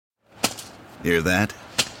Hear that?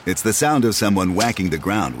 It's the sound of someone whacking the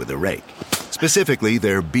ground with a rake. Specifically,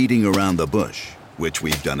 they're beating around the bush, which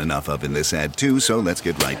we've done enough of in this ad too, so let's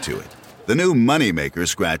get right to it. The new Moneymaker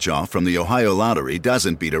scratch-off from the Ohio Lottery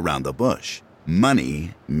doesn't beat around the bush.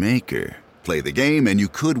 Money Maker. Play the game and you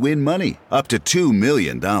could win money, up to $2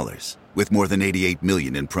 million. With more than $88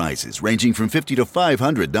 million in prizes, ranging from $50 to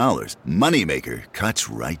 $500, Moneymaker cuts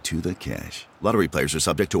right to the cash. Lottery players are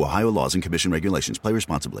subject to Ohio laws and commission regulations. Play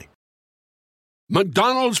responsibly.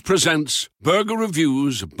 McDonald's presents Burger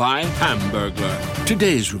Reviews by Hamburglar.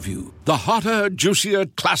 Today's review, the hotter, juicier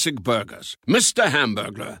classic burgers. Mr.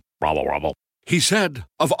 Hamburglar. Rubble, rubble. He said,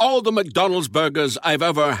 of all the McDonald's burgers I've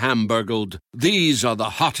ever hamburgled, these are the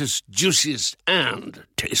hottest, juiciest, and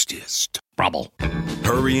tastiest. Rubble.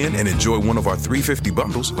 Hurry in and enjoy one of our $3.50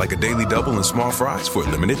 bundles, like a daily double and small fries for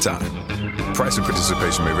a limited time. Price and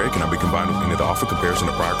participation may vary, cannot be combined with any other offer, comparison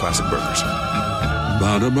to prior classic burgers.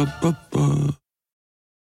 Ba-da-ba-ba-ba.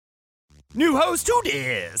 New host, who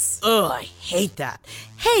dis? Ugh, I hate that.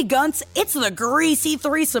 Hey, Gunts, it's the Greasy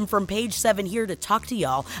Threesome from Page 7 here to talk to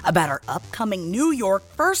y'all about our upcoming New York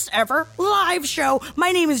first ever live show.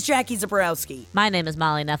 My name is Jackie Zabrowski. My name is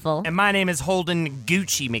Molly Neffel. And my name is Holden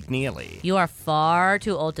Gucci McNeely. You are far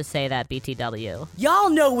too old to say that, BTW.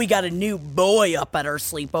 Y'all know we got a new boy up at our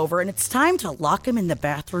sleepover, and it's time to lock him in the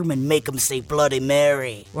bathroom and make him say Bloody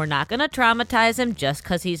Mary. We're not gonna traumatize him just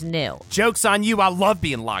because he's new. Joke's on you, I love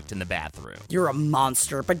being locked in the bathroom. You're a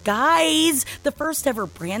monster, but guys, the first ever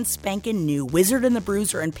brand spanking new Wizard and the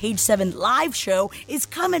Bruiser and Page 7 live show is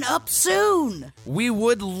coming up soon. We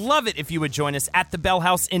would love it if you would join us at the Bell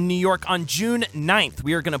House in New York on June 9th.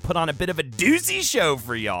 We are going to put on a bit of a doozy show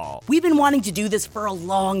for y'all. We've been wanting to do this for a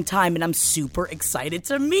long time, and I'm super excited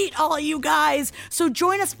to meet all you guys. So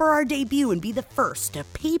join us for our debut and be the first to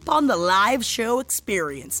peep on the live show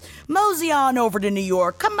experience. Mosey on over to New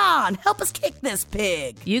York. Come on, help us kick this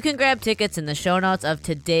pig. You can grab tickets in the show notes of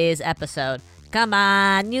today's episode. Come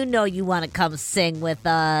on, you know you want to come sing with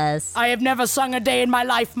us. I have never sung a day in my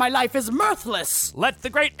life. My life is mirthless. Let the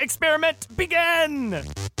great experiment begin!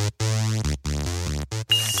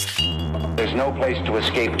 There's no place to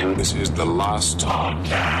escape to. This is the last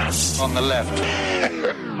podcast. On the left.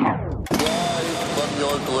 From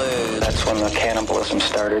your grave. That's when the cannibalism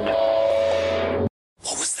started.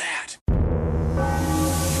 What was that?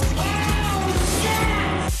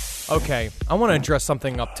 Okay, I want to address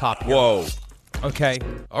something up top here. Whoa. Okay.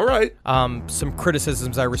 All right. Some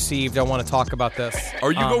criticisms I received. I want to talk about this.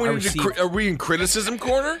 Are you going into are we in criticism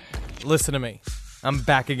corner? Listen to me. I'm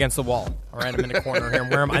back against the wall. All right, I'm in a corner here,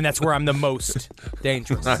 and that's where I'm the most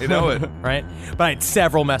dangerous. I know it. Right? But I had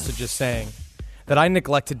several messages saying that I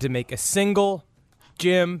neglected to make a single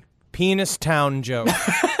Jim Penis Town joke.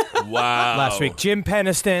 Wow. Last week, Jim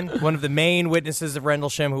Peniston, one of the main witnesses of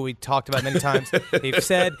Rendlesham, who we talked about many times, they've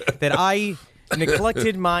said that I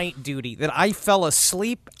neglected my duty, that I fell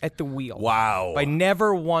asleep at the wheel. Wow. By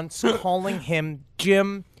never once calling him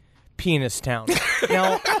Jim Penis Town.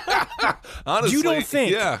 Now, honestly, you don't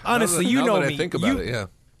think, honestly, you know me. I think about it, yeah.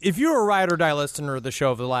 If you're a ride or die listener of the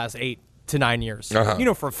show of the last 8 to 9 years, you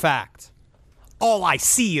know for a fact, all I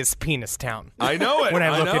see is Penis Town. I know it. When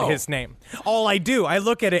I look at his name. All I do, I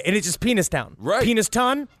look at it, and it's just Penis Town. Right. Penis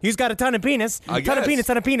ton, he's got a ton of penis. Ton of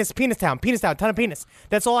penis, Penis Town, ton of penis.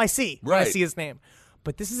 That's all I see when I see his name.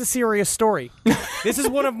 But this is a serious story. This is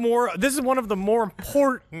one of the more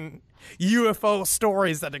important UFO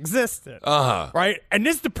stories that existed. Right? And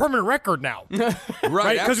this is the permanent record now.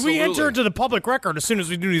 Right? Because we enter into the public record as soon as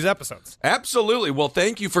we do these episodes. Absolutely. Well,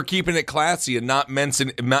 thank you for keeping it classy and not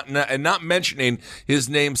mentioning his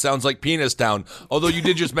name sounds like Penis Town, although you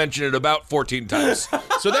did just mention it about 14 times.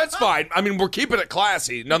 So that's fine. I mean, we're keeping it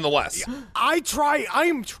classy nonetheless. I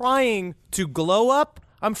am trying to glow up.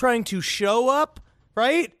 I'm trying to show up,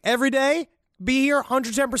 right? Every day. Be here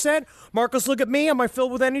 110%. Marcos, look at me. Am I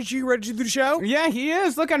filled with energy, ready to do the show? Yeah, he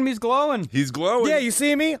is. Look at him. He's glowing. He's glowing. Yeah, you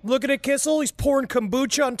see me? Looking at Kissel. He's pouring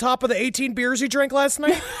kombucha on top of the 18 beers he drank last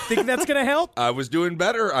night. Think that's going to help? I was doing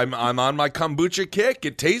better. I'm on my kombucha kick.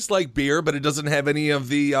 It tastes like beer, but it doesn't have any of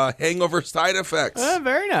the hangover side effects.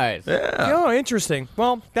 Very nice. Yeah. Oh, interesting.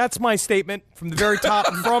 Well, that's my statement from the very top,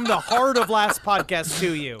 from the heart of last podcast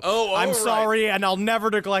to you. Oh, I'm right. sorry, and I'll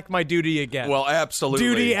never neglect my duty again. Well, absolutely.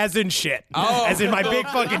 Duty as in shit. Oh. As in my big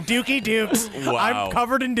fucking dookie dukes. Wow. I'm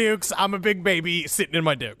covered in dukes. I'm a big baby sitting in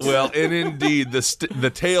my dukes. Well, and indeed,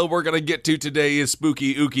 the tale we're going to get to today is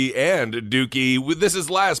spooky, ooky, and dookie. This is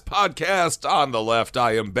last podcast on the left.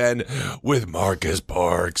 I am Ben with Marcus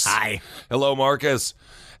Parks. Hi. Hello, Marcus.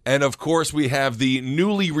 And, of course, we have the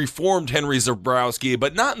newly reformed Henry Zabrowski,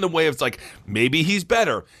 but not in the way of it's like, maybe he's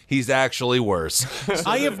better. He's actually worse.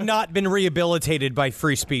 I have not been rehabilitated by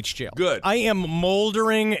free speech jail. Good. I am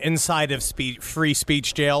moldering inside of free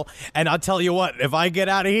speech jail, and I'll tell you what, if I get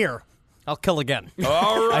out of here, I'll kill again.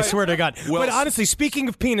 All right. I swear to God. Well, but honestly, speaking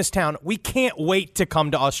of Penis Town, we can't wait to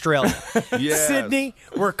come to Australia. Yes. Sydney,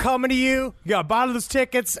 we're coming to you. You got bottomless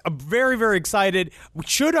tickets. I'm very, very excited.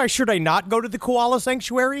 Should I not go to the koala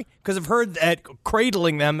sanctuary? Because I've heard that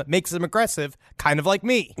cradling them makes them aggressive, kind of like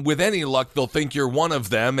me. With any luck, they'll think you're one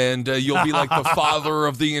of them, and you'll be like the father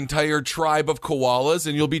of the entire tribe of koalas,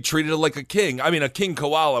 and you'll be treated like a king. I mean, a king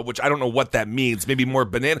koala, which I don't know what that means. Maybe more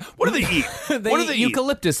banana. What do they eat? They what do eat they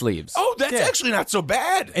eucalyptus leaves. Oh, that's actually not so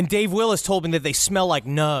bad. And Dave Willis told me that they smell like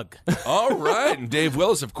nug. All right. And Dave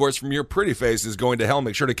Willis, of course, from Your Pretty Face is going to hell.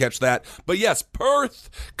 Make sure to catch that. But yes, Perth,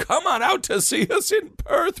 come on out to see us in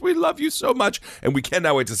Perth. We love you so much, and we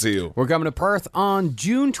cannot wait to see you. We're coming to Perth on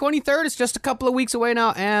June 23rd. It's just a couple of weeks away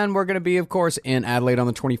now, and we're going to be, of course, in Adelaide on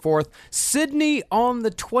the 24th, Sydney on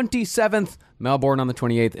the 27th, Melbourne on the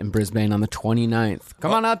 28th, and Brisbane on the 29th.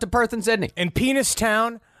 Come on out to Perth and Sydney. And Penis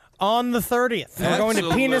Town on the 30th. We're going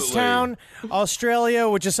to Penis Town, Australia,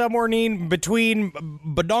 which is somewhere between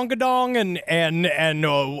Badongadong and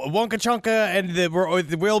Wonka Chunka,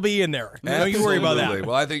 and we'll be in there. Don't you worry about that.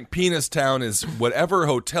 Well, I think Penis Town is whatever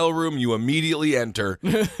hotel room you immediately enter.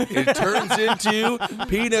 It turns into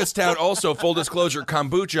Penis Town. Also, full disclosure,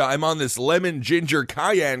 kombucha. I'm on this lemon ginger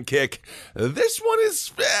cayenne kick. This one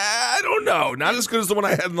is, I don't know, not as good as the one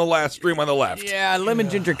I had in the last stream on the left. Yeah,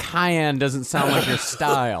 lemon ginger cayenne doesn't sound like your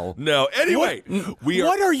style. No. Anyway,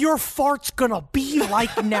 what are your farts gonna be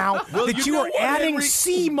like now that you are adding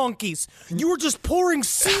sea monkeys? You are just pouring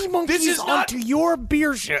sea monkeys onto your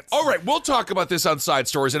beer shits. All right, we'll talk about this on Side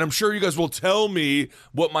Stories, and I'm sure you guys will tell me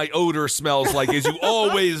what my odor smells like, as you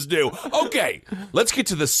always do. Okay, let's get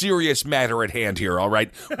to the serious matter at hand here, all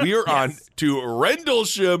right? We are on to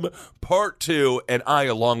Rendlesham Part 2, and I,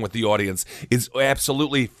 along with the audience, is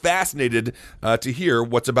absolutely fascinated to hear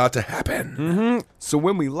what's about to happen. Mm-hmm. So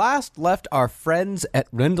when we last left our friends at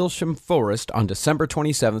Rendlesham Forest on December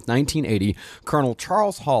 27th, 1980, Colonel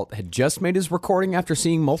Charles Halt had just made his recording after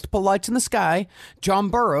seeing multiple lights in the sky, John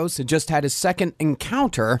Burroughs had just had his second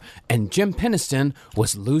encounter, and Jim Penniston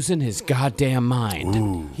was losing his goddamn mind.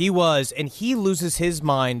 Ooh. He was, and he loses his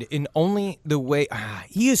mind in only the way...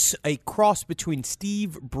 he is a cross between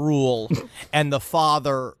Steve Brule and the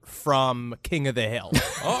father from King of the Hill.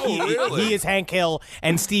 Oh, really? He is Hank Hill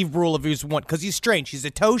and Steve Brule if he's one, because he's strange. He's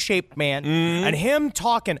a toe-shaped man, and him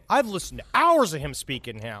talking, I've listened to hours of him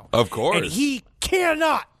speaking now. Of course. And he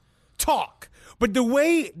cannot talk. But the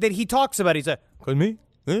way that he talks about it, he's like, because me?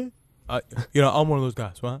 I'm one of those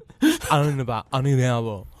guys, right? I need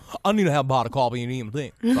to have a pot of coffee and eat a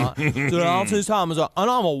thing, right? So all this time is and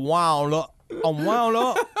I'm wound up.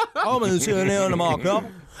 I'm in sitting there in my cup,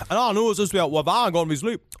 and I knew it's just about, well, if I ain't going to be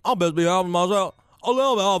asleep, I'll best be having myself a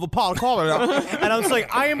little bit of a pot of coffee now. And I was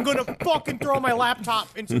like, I am going to fucking throw my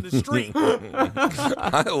laptop into the street.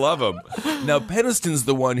 I love him. Now, Penniston's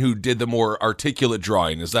the one who did the more articulate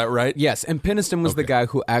drawing, is that right? Yes, and Penniston was the guy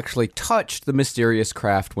who actually touched the mysterious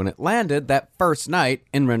craft when it landed that first night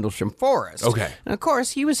in Rendlesham Forest. Okay. And of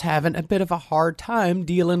course, he was having a bit of a hard time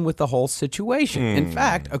dealing with the whole situation. In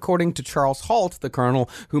fact, according to Charles Halt, the colonel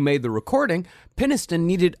who made the recording, Penniston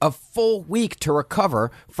needed a full week to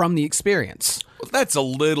recover from the experience. That's a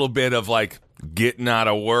little bit of like getting out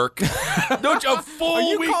of work. Don't you? A full Are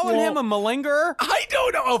you week? calling him a malingerer? I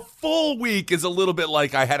don't know. A full week is a little bit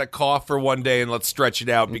like I had a cough for one day and let's stretch it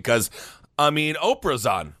out because, I mean, Oprah's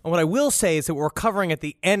on. What I will say is that what we're covering at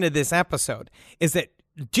the end of this episode is that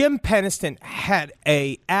Jim Penniston had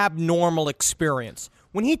a abnormal experience.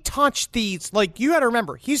 When he touched these, like, you got to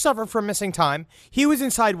remember, he suffered from missing time. He was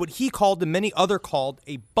inside what he called and many other called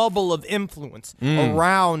a bubble of influence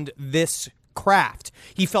around this craft.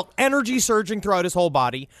 He felt energy surging throughout his whole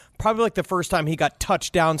body, probably like the first time he got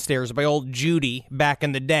touched downstairs by old Judy back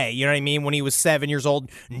in the day. You know what I mean? When he was 7 years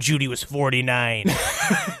old and Judy was 49.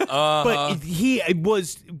 But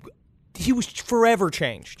he was forever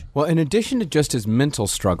changed. Well, in addition to just his mental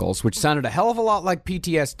struggles, which sounded a hell of a lot like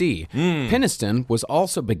PTSD, Penniston was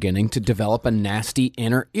also beginning to develop a nasty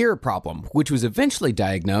inner ear problem, which was eventually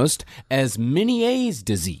diagnosed as Meniere's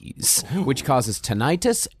disease, which causes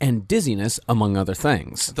tinnitus and dizziness, among other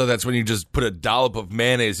things. So that's when you just put a dollop of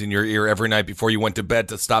mayonnaise in your ear every night before you went to bed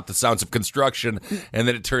to stop the sounds of construction, and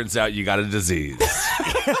then it turns out you got a disease.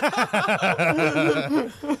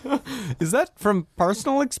 Is that from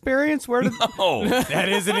personal experience? Where did? Oh, That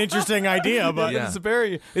is an interesting idea, but Yeah.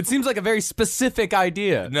 It seems like a very specific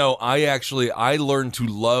idea. No, I learned to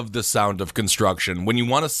love the sound of construction. When you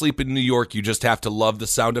want to sleep in New York, you just have to love the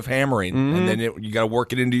sound of hammering, and then you got to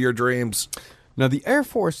work it into your dreams. Now, the Air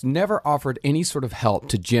Force never offered any sort of help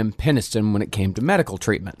to Jim Penniston when it came to medical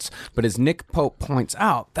treatments. But as Nick Pope points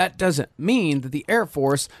out, that doesn't mean that the Air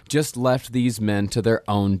Force just left these men to their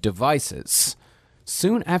own devices.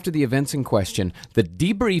 Soon after the events in question, the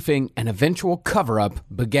debriefing and eventual cover-up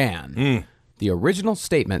began. The original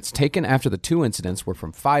statements taken after the two incidents were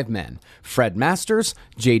from 5 men: Fred Masters,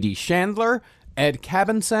 J.D. Chandler, Ed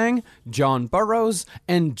Cabansang, John Burroughs,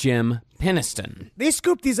 and Jim Penniston. they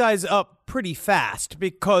scooped these guys up pretty fast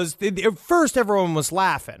because at first everyone was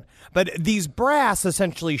laughing, but these brass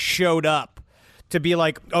essentially showed up to be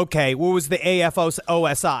like, okay, what was the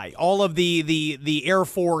AFOSI? All of the Air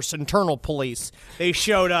Force internal police, they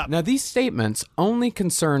showed up. Now, these statements only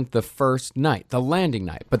concerned the first night, the landing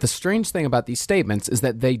night. But the strange thing about these statements is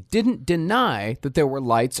that they didn't deny that there were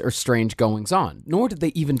lights or strange goings-on, nor did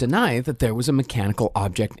they even deny that there was a mechanical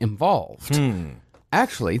object involved.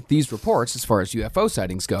 Actually, these reports, as far as UFO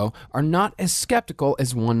sightings go, are not as skeptical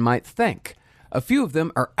as one might think. A few of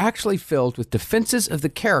them are actually filled with defenses of the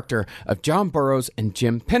character of John Burroughs and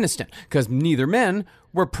Jim Penniston, because neither men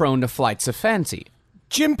were prone to flights of fancy.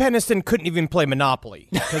 Jim Penniston couldn't even play Monopoly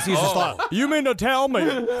because he's just like, you mean to tell me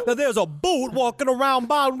that there's a boot walking around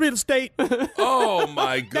buying real estate? Oh,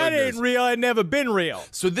 my goodness. That ain't real. It never been real.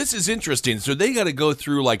 So this is interesting. So they got to go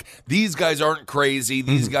through, like, these guys aren't crazy.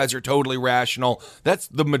 These guys are totally rational. That's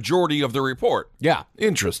the majority of the report. Yeah.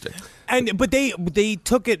 Interesting. But they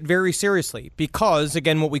took it very seriously because,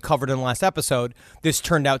 again, what we covered in the last episode, this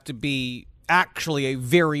turned out to be actually a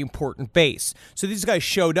very important base. So these guys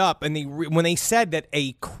showed up, and when they said that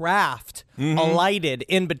a craft alighted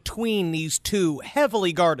in between these two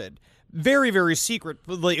heavily guarded, very, very secret,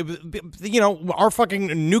 our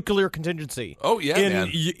fucking nuclear contingency. Oh, yeah,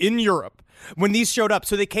 man. In Europe. When these showed up,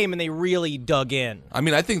 so they came and they really dug in. I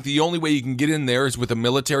mean, I think the only way you can get in there is with a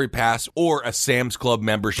military pass or a Sam's Club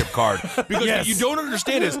membership card. Because what you don't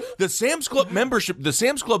understand is the Sam's Club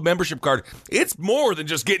membership card, it's more than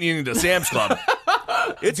just getting you into Sam's Club.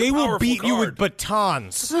 They will beat you with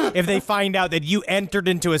batons if they find out that you entered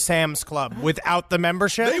into a Sam's Club without the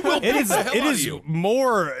membership. They will beat the hell out of you.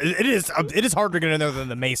 It is harder to get in there than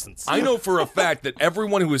the Masons. I know for a fact that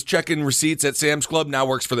everyone who is checking receipts at Sam's Club now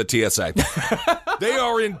works for the TSA. They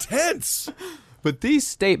are intense. But these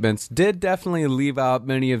statements did definitely leave out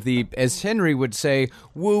many of the, as Henry would say,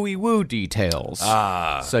 wooey-woo details,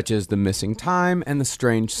 such as the missing time and the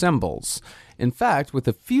strange symbols. In fact, with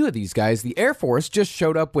a few of these guys, the Air Force just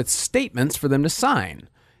showed up with statements for them to sign.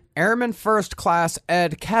 Airman First Class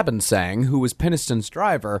Ed Cabansang, who was Penniston's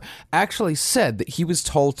driver, actually said that he was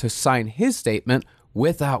told to sign his statement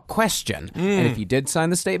without question. And if he did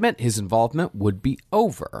sign the statement, his involvement would be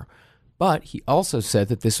over. But he also said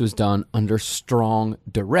that this was done under strong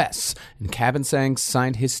duress, and Cabansang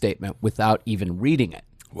signed his statement without even reading it.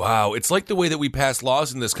 Wow, it's like the way that we pass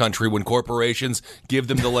laws in this country when corporations give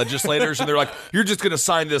them to legislators and they're like, you're just going to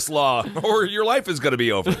sign this law or your life is going to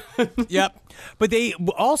be over. Yep. But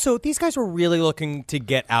these guys were really looking to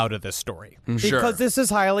get out of this story because this is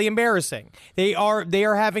highly embarrassing. They are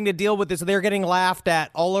having to deal with this. They're getting laughed at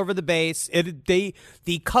all over the base. The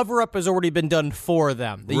cover-up has already been done for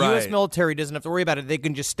them. The U.S. military doesn't have to worry about it. They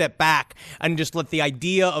can just step back and just let the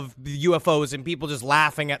idea of UFOs and people just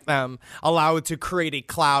laughing at them allow it to create a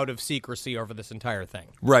cloud of secrecy over this entire thing.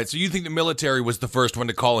 Right. So you think the military was the first one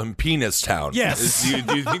to call him Penis Town? Yes.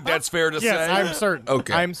 Do you think that's fair to say? Yes, I'm certain.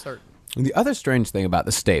 Okay. I'm certain. The other strange thing about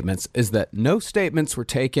the statements is that no statements were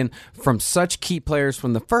taken from such key players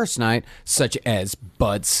from the first night, such as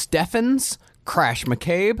Bud Steffens, Crash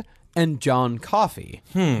McCabe, and John Coffey.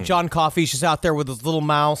 John Coffey's just out there with his little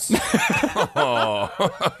mouse.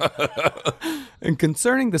 And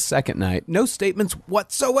concerning the second night, no statements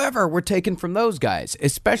whatsoever were taken from those guys,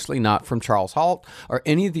 especially not from Charles Halt or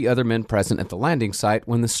any of the other men present at the landing site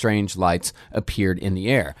when the strange lights appeared in the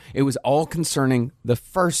air. It was all concerning the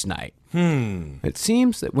first night. It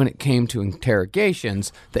seems that when it came to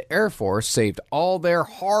interrogations, the Air Force saved all their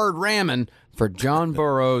hard ramming for John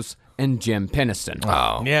Burroughs and Jim Penniston.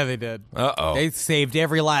 Oh. Yeah, they did. Uh-oh. They saved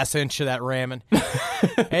every last inch of that ramming.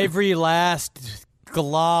 Every last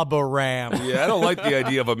glob of ram. Yeah, I don't like the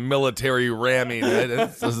idea of a military ramming.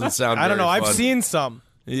 That doesn't sound I don't know. very I've fun. seen some.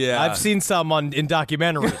 Yeah. I've seen some in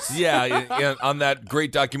documentaries. Yeah, on that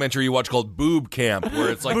great documentary you watch called Boob Camp,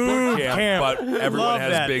 where it's like boot camp, but everyone Love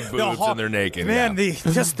has that. big boobs and they're naked. Man, yeah.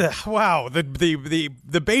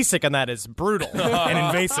 the basic on that is brutal and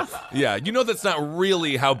invasive. Yeah, you know that's not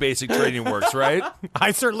really how basic training works, right?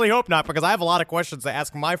 I certainly hope not, because I have a lot of questions to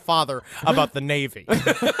ask my father about the Navy.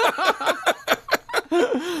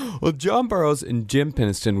 Well, John Burroughs and Jim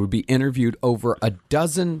Penniston would be interviewed over a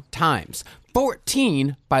dozen times,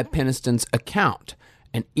 14 by Penniston's account.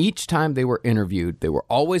 And each time they were interviewed, they were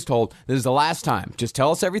always told, this is the last time. Just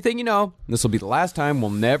tell us everything you know. This will be the last time.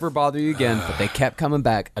 We'll never bother you again. But they kept coming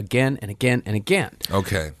back again and again and again.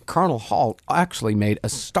 Okay. Colonel Halt actually made a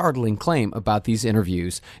startling claim about these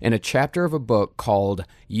interviews in a chapter of a book called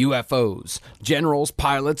UFOs. Generals,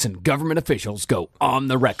 pilots, and government officials go on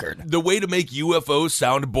the record. The way to make UFOs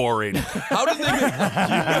sound boring. How did they make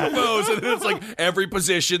UFOs? And it's like every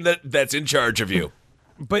position that's in charge of you.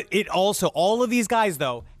 But it also, all of these guys,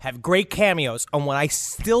 though, have great cameos on what I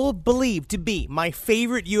still believe to be my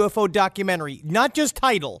favorite UFO documentary. Not just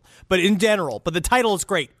title, but in general. But the title is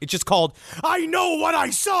great. It's just called, I Know What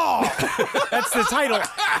I Saw! That's the title.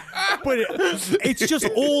 But it's just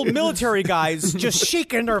old military guys just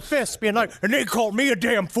shaking their fists, being like, and they called me a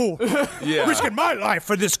damn fool. Yeah. Risking my life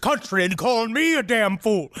for this country and calling me a damn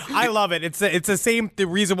fool. I love it. It's the same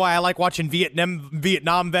reason why I like watching Vietnam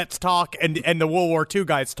vets talk and the World War II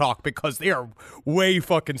guys talk, because they are way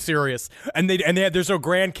fucking serious, and there's no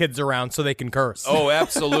grandkids around, so they can curse. Oh,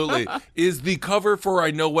 absolutely. Is the cover for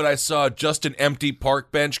I Know What I Saw just an empty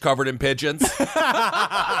park bench covered in pigeons?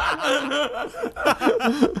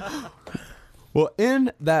 Well,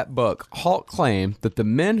 in that book, Halt claimed that the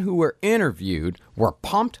men who were interviewed were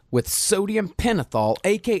pumped with sodium pentothal,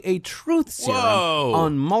 a.k.a. truth serum,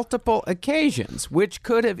 on multiple occasions, which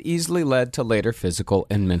could have easily led to later physical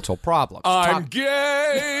and mental problems. I'm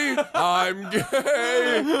gay! I'm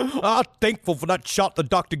gay! I'm thankful for that shot the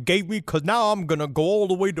doctor gave me, because now I'm going to go all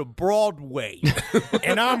the way to Broadway,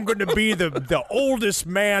 and I'm going to be the oldest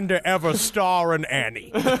man to ever star in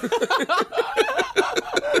Annie.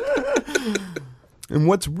 And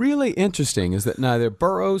what's really interesting is that neither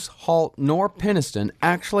Burroughs, Halt, nor Penniston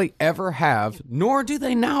actually ever have, nor do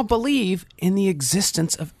they now believe, in the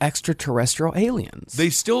existence of extraterrestrial aliens. They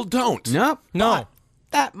still don't. Nope. No. But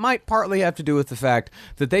that might partly have to do with the fact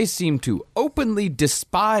that they seem to openly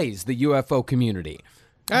despise the UFO community.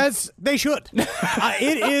 As they should.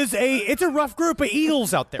 It's a rough group of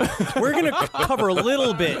eels out there. We're going to cover a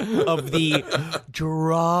little bit of the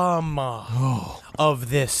drama of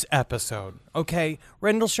this episode. Okay,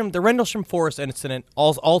 the Rendlesham Forest incident,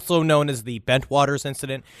 also known as the Bentwaters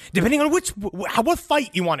incident, depending on what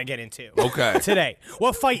fight you want to get into. Okay. Today,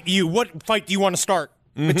 what fight do you want to start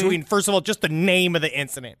between? First of all, just the name of the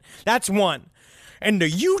incident. That's one, and the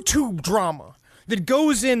YouTube drama that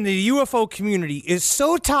goes in the UFO community is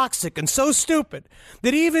so toxic and so stupid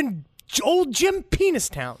that even old Jim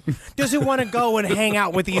Penistown doesn't want to go and hang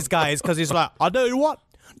out with these guys, because he's like, I'll tell you what,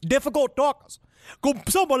 difficult talkers. Go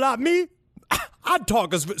someone like me, I'd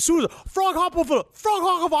talk as soon as a frog hop of a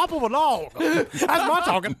log. That's my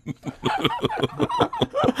talking.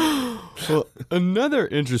 Well, another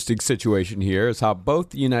interesting situation here is how both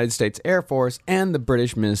the United States Air Force and the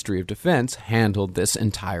British Ministry of Defense handled this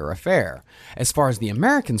entire affair. As far as the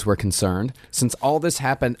Americans were concerned, since all this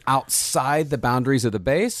happened outside the boundaries of the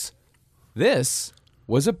base, this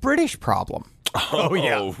was a British problem. Oh,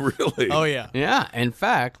 yeah. Really? Oh, yeah. Yeah, in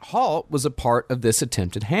fact, Halt was a part of this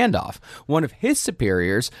attempted handoff. One of his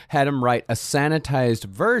superiors had him write a sanitized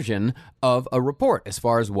version of a report as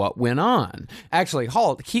far as what went on. Actually,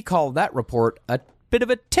 Halt, he called that report a bit of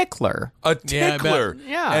a tickler. A tickler.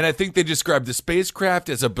 Yeah. And I think they described the spacecraft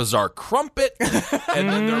as a bizarre crumpet. And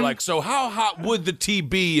then they're like, so how hot would the tea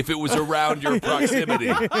be if it was around your proximity?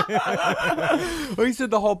 Well, he said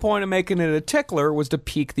the whole point of making it a tickler was to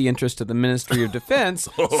pique the interest of the Ministry of Defense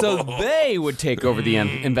so they would take over the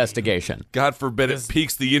investigation. God forbid it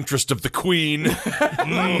piques the interest of the Queen.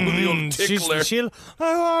 The old tickler.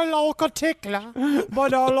 I like a tickler,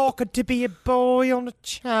 but I like it to be a boy on a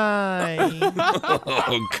chain.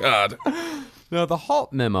 Oh, God. Now, the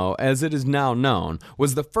Halt memo, as it is now known,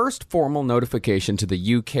 was the first formal notification to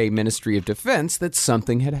the UK Ministry of Defense that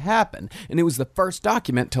something had happened, and it was the first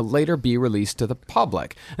document to later be released to the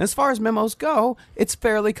public. And as far as memos go, it's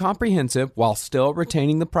fairly comprehensive while still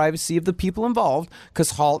retaining the privacy of the people involved,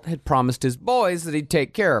 because Halt had promised his boys that he'd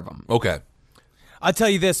take care of them. Okay. I'll tell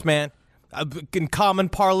you this, man. In common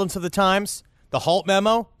parlance of the times, the Halt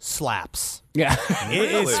memo slaps. Yeah.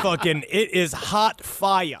 It is hot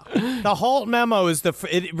fire. The Halt memo is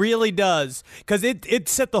it really does, because it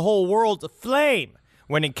set the whole world aflame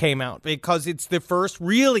when it came out, because it's the first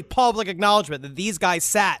really public acknowledgement that these guys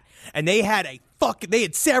sat and they had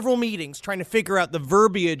several meetings trying to figure out the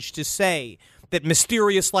verbiage to say that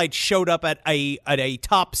mysterious lights showed up at a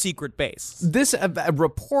top secret base. This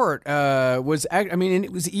report was,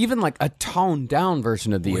 it was even like a toned down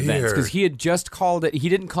version of the events, because he had just called it, he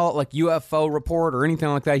didn't call it like UFO report or anything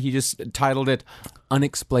like that. He just titled it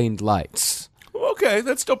Unexplained Lights. Okay,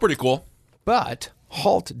 that's still pretty cool. But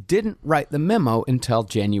Halt didn't write the memo until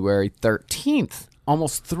January 13th.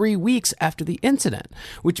 Almost 3 weeks after the incident,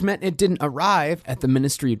 which meant it didn't arrive at the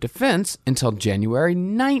Ministry of Defense until January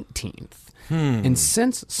 19th. And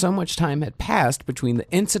since so much time had passed between the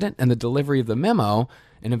incident and the delivery of the memo,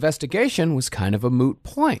 an investigation was kind of a moot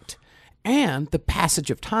point. And the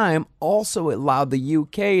passage of time also allowed the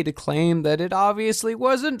UK to claim that it obviously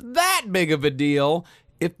wasn't that big of a deal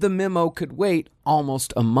if the memo could wait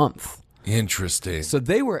almost a month. Interesting. So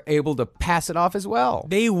they were able to pass it off as well.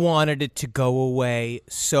 They wanted it to go away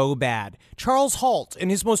so bad. Charles Halt, in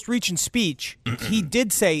his most recent speech, he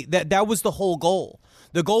did say that was the whole goal.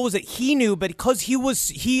 The goal was that he knew, but because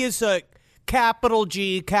he is a capital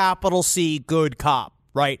G, capital C, good cop,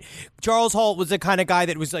 right? Charles Halt was the kind of guy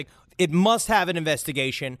that was like, it must have an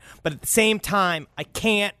investigation, but at the same time, I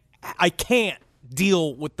can't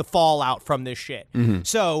deal with the fallout from this shit.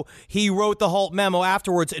 So he wrote the Halt memo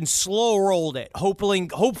afterwards and slow rolled it,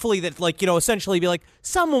 hopefully that, essentially be like,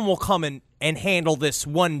 someone will come and handle this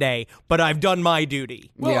one day, but I've done my duty.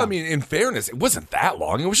 Well, I mean, in fairness, it wasn't that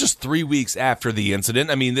long. It was just 3 weeks after the incident.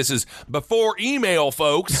 I mean, this is before email,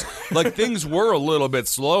 folks. Like, things were a little bit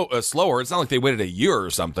slower. It's not like they waited a year or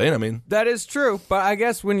something. I mean, that is true. But I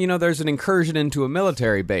guess when, there's an incursion into a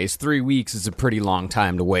military base, 3 weeks is a pretty long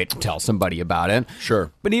time to wait to tell somebody about it.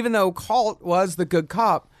 Sure. But even though Halt was the good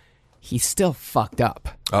cop, he still fucked up.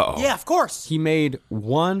 Uh-oh. Yeah, of course. He made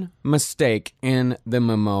one mistake in the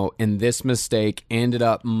memo, and this mistake ended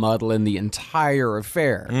up muddling the entire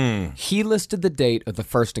affair. He listed the date of the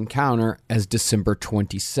first encounter as December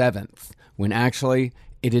 27th, when actually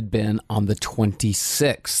it had been on the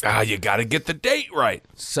 26th. You gotta get the date right.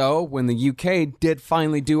 So, when the UK did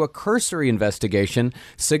finally do a cursory investigation,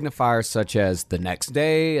 signifiers such as the next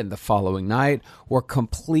day and the following night were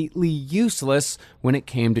completely useless when it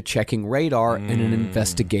came to checking radar in an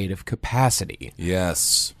investigative capacity.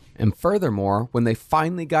 Yes. And furthermore, when they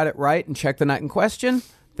finally got it right and checked the night in question,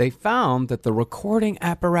 they found that the recording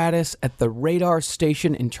apparatus at the radar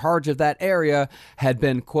station in charge of that area had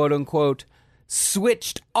been, quote-unquote,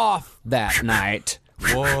 switched off that night.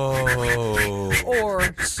 Whoa.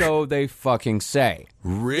 Or so they fucking say.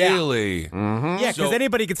 Really? Yeah, because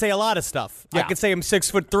anybody could say a lot of stuff. I could say I'm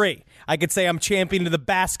 6'3". I could say I'm champion of the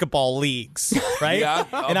basketball leagues, right? Yeah,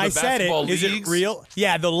 and I said it. Is it real?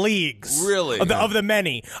 Yeah, the leagues. Really? Of the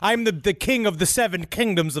many. I'm the king of the 7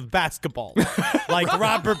 kingdoms of basketball. Like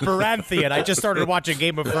Robert Baratheon. I just started watching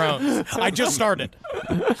Game of Thrones. I just started.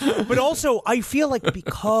 But also, I feel like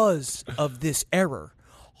because of this error,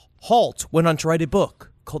 Halt went on to write a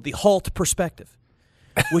book called The Halt Perspective,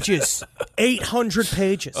 which is 800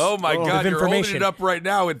 pages. Oh my God! Of You're holding information. it up right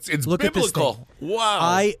now. It's Look biblical. At this thing. Wow!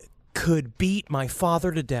 I could beat my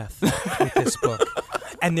father to death with this book,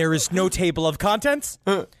 and there is no table of contents.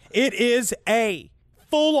 It is a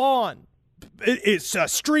full-on. It's a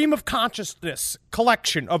stream of consciousness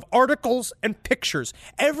collection of articles and pictures.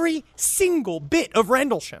 Every single bit of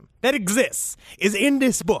Rendlesham that exists is in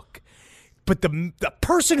this book. But the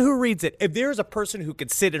person who reads it, if there's a person who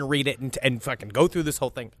could sit and read it and fucking go through this whole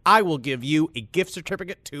thing, I will give you a gift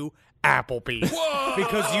certificate to Applebee's. Whoa!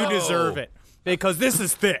 Because you deserve it. Because this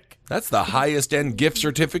is thick. That's the highest end gift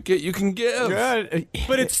certificate you can give.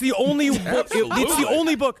 But it's the only book. It's the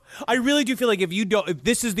only book. I really do feel like if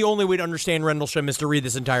this is the only way to understand Rendlesham is to read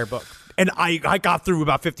this entire book. And I got through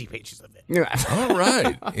about 50 pages of it. All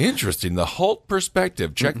right. Interesting. The Halt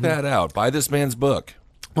Perspective. Check that out. Buy this man's book.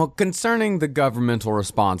 Well, concerning the governmental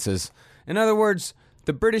responses, in other words,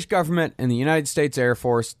 the British government and the United States Air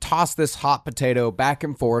Force tossed this hot potato back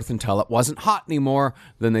and forth until it wasn't hot anymore,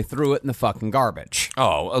 then they threw it in the fucking garbage.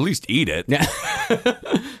 Oh, at least eat it. Yeah.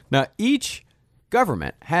 Now, each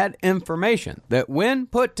government had information that, when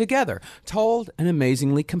put together, told an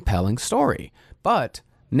amazingly compelling story. But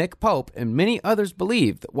Nick Pope and many others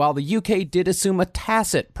believe that while the UK did assume a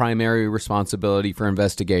tacit primary responsibility for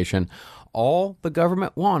investigation, all the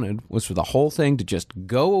government wanted was for the whole thing to just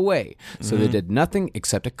go away. So they did nothing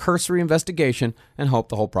except a cursory investigation and hoped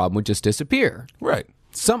the whole problem would just disappear. Right.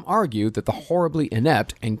 Some argue that the horribly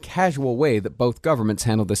inept and casual way that both governments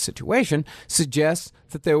handled this situation suggests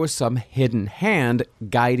that there was some hidden hand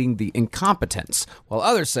guiding the incompetence, while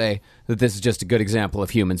others say that this is just a good example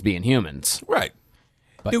of humans being humans. Right.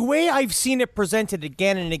 But the way I've seen it presented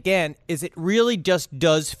again and again is it really just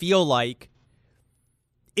does feel like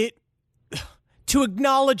it, to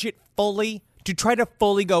acknowledge it fully, to try to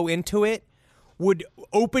fully go into it, would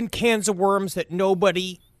open cans of worms that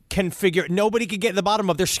nobody can get to the bottom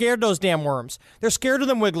of. They're scared of those damn worms. They're scared of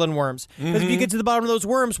them wiggling worms. Because if you get to the bottom of those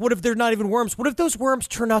worms, what if they're not even worms? What if those worms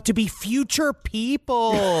turn out to be future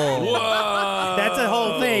people? Whoa. That's a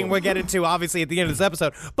whole thing we'll get into, obviously, at the end of this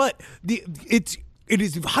episode. But it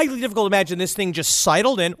is highly difficult to imagine this thing just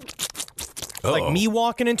sidled in, like me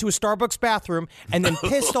walking into a Starbucks bathroom and then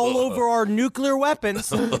pissed all over our nuclear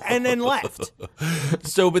weapons and then left.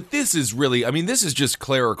 So, but this is really, I mean, this is just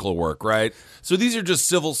clerical work, right? So these are just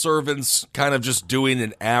civil servants kind of just doing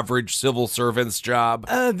an average civil servant's job?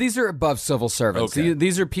 These are above civil servants. Okay.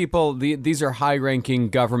 These are people, these are high-ranking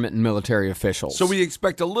government and military officials. So we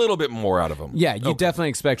expect a little bit more out of them. Yeah, you definitely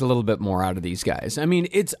expect a little bit more out of these guys. I mean,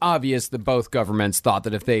 it's obvious that both governments thought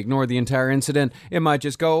that if they ignored the entire incident, it might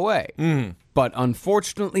just go away. But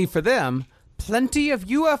unfortunately for them, plenty of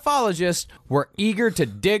ufologists were eager to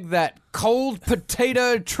dig that cold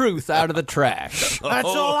potato truth out of the trash. That's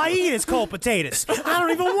all I eat is cold potatoes. I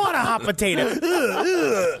don't even want a hot potato.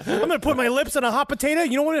 I'm going to put my lips on a hot potato.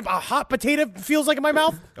 You know what a hot potato feels like in my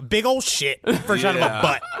mouth? A big old shit fresh out of my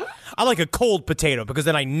butt. I like a cold potato because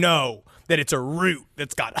then I know that it's a root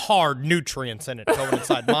that's got hard nutrients in it going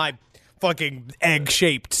inside my fucking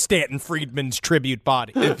egg-shaped Stanton Friedman's tribute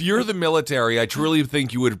body. If you're the military, I truly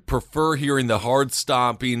think you would prefer hearing the hard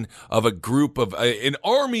stomping of a group of an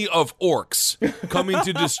army of orcs coming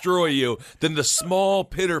to destroy you than the small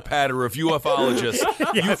pitter-patter of ufologists.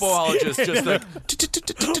 Ufologists just like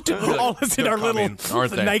all is in our little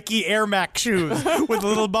Nike Air Max shoes with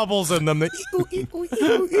little bubbles in them.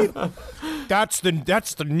 That's the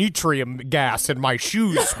nitrium gas in my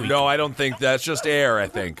shoes, sweet. No, I don't think that's just air, I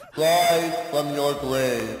think. From your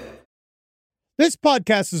grave. This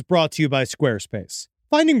podcast is brought to you by Squarespace.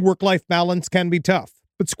 Finding work-life balance can be tough,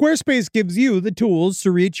 but Squarespace gives you the tools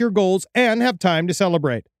to reach your goals and have time to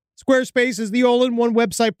celebrate. Squarespace is the all-in-one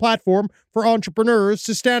website platform for entrepreneurs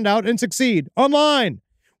to stand out and succeed online.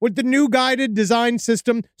 With the new guided design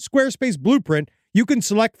system, Squarespace Blueprint, you can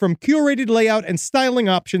select from curated layout and styling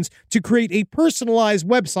options to create a personalized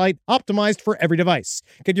website optimized for every device.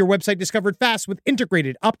 Get your website discovered fast with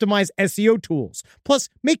integrated, optimized SEO tools. Plus,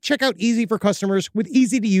 make checkout easy for customers with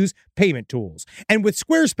easy-to-use payment tools. And with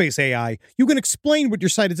Squarespace AI, you can explain what your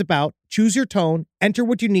site is about, choose your tone, enter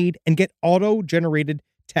what you need, and get auto-generated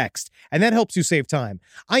text. And that helps you save time.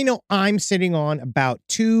 I know I'm sitting on about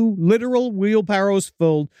 2 literal wheelbarrows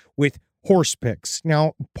filled with horse pics.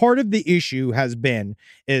 Now, part of the issue has been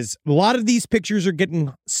is a lot of these pictures are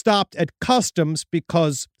getting stopped at customs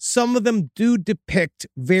because some of them do depict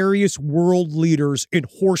various world leaders in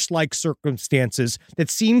horse-like circumstances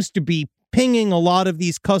that seems to be pinging a lot of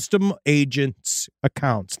these custom agents'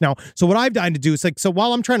 accounts. Now, so what I've done to do is so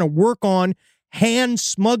while I'm trying to work on hand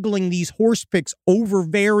smuggling these horse pics over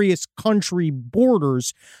various country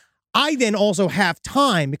borders, I then also have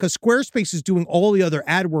time, because Squarespace is doing all the other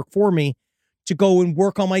ad work for me, to go and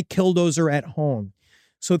work on my Killdozer at home.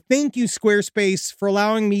 So thank you, Squarespace, for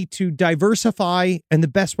allowing me to diversify in the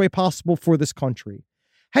best way possible for this country.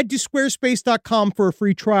 Head to squarespace.com for a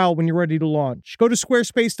free trial when you're ready to launch. Go to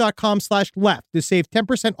squarespace.com/left to save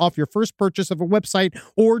 10% off your first purchase of a website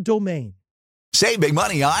or domain. Save big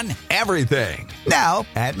money on everything. Now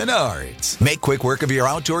at Menards. Make quick work of your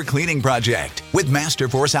outdoor cleaning project with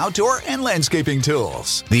Masterforce outdoor and landscaping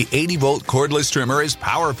tools. The 80-volt cordless trimmer is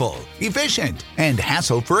powerful, efficient, and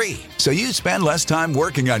hassle-free. So you spend less time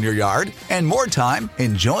working on your yard and more time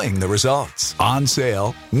enjoying the results. On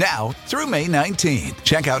sale now through May 19th.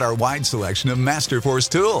 Check out our wide selection of Masterforce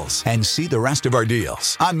tools and see the rest of our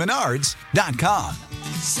deals on Menards.com.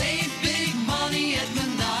 Save big money at Menards.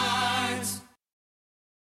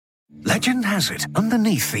 Legend has it,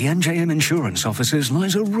 underneath the NJM insurance offices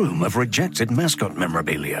lies a room of rejected mascot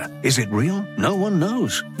memorabilia. Is it real? No one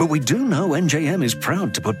knows. But we do know NJM is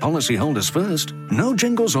proud to put policyholders first. No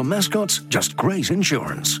jingles or mascots, just great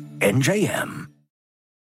insurance. NJM.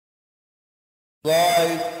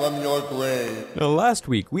 Live from your grave. Now, last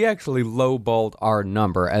week, we actually lowballed our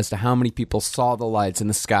number as to how many people saw the lights in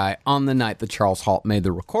the sky on the night that Charles Halt made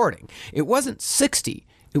the recording. It wasn't 60.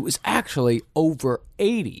 It was actually over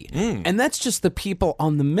 80. And that's just the people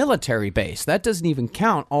on the military base. That doesn't even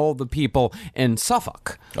count all the people in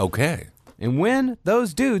Suffolk. Okay. And when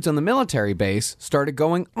those dudes on the military base started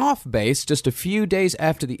going off base just a few days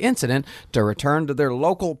after the incident to return to their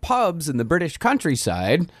local pubs in the British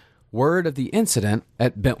countryside, Word of the incident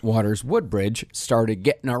at Bentwaters Woodbridge started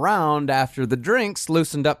getting around after the drinks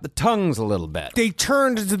loosened up the tongues a little bit. They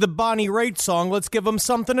turned to the Bonnie Raitt song, "Let's Give Them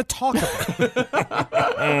Something to Talk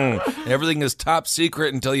About." Everything is top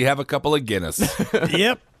secret until you have a couple of Guinness.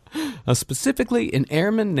 Yep. Specifically, an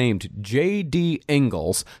airman named J.D.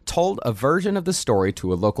 Ingalls told a version of the story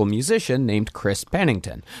to a local musician named Chris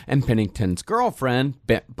Pennington. And Pennington's girlfriend,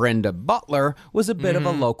 Brenda Butler, was a bit of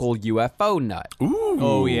a local UFO nut. Ooh.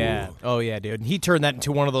 Oh, yeah. Oh, yeah, dude. And he turned that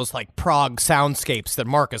into one of those, like, prog soundscapes that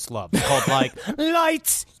Marcus loves, called, like,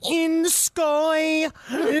 lights in the sky,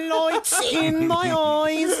 lights in my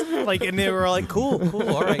eyes. Like, and they were like, cool,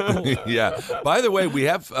 all right, cool. Yeah. By the way, we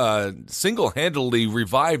have single-handedly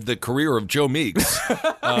revived the career of Joe Meeks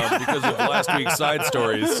because of last week's side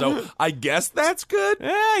stories. So I guess that's good.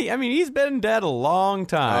 Hey, I mean, he's been dead a long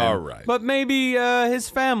time. All right. But maybe his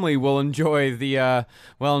family will enjoy the,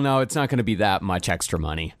 well, no, it's not going to be that much extra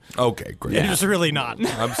money. Okay, great. Yeah. It's really not.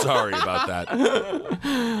 I'm sorry about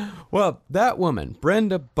that. Well, that woman,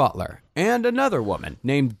 Brenda Butler, and another woman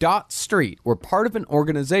named Dot Street were part of an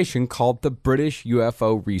organization called the British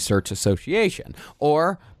UFO Research Association,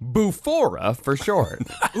 or BUFORA for short.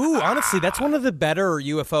 Ooh, honestly, that's one of the better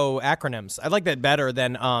UFO acronyms. I like that better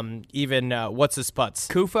than even what's his putz?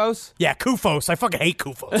 KUFOS? Yeah, KUFOS. I fucking hate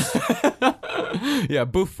KUFOS. Yeah,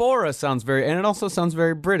 BUFORA sounds very, and it also sounds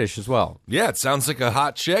very British as well. Yeah, it sounds like a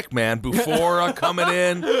hot chick, man. BUFORA coming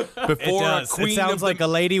in. BUFORA, queen. It sounds like a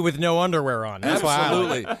lady with no underwear on. That's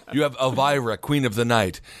Absolutely. Why I like it. You have Elvira, queen of the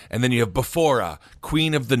night, and then you have BUFORA,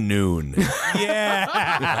 queen of the noon. Yeah.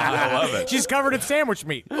 I love it. She's covered in sandwich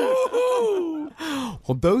meat.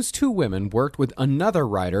 Well, those two women worked with another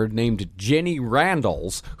writer named Jenny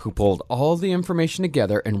Randalls, who pulled all the information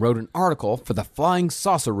together and wrote an article for the Flying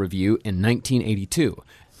Saucer Review in 1982.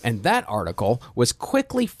 And that article was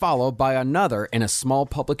quickly followed by another in a small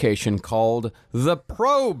publication called The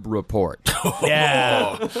Probe Report.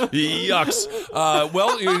 Yeah. Yucks.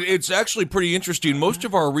 Well, it's actually pretty interesting. Most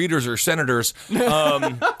of our readers are senators,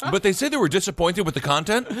 but they say they were disappointed with the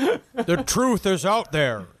content. The truth is out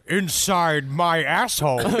there. Inside my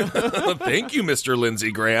asshole. Thank you, Mr.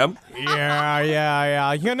 Lindsey Graham.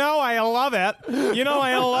 Yeah. You know, I love it. You know,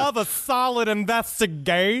 I love a solid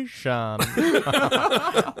investigation.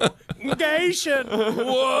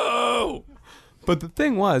 Whoa! But the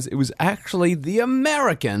thing was, it was actually the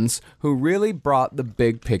Americans who really brought the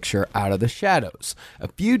big picture out of the shadows. A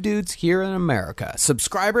few dudes here in America,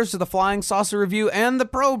 subscribers to the Flying Saucer Review and the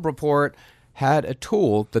Probe Report, had a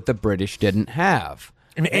tool that the British didn't have.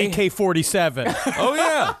 An AK-47. Oh,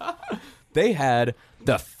 yeah. They had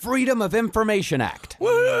the Freedom of Information Act.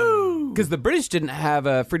 Woo! Because the British didn't have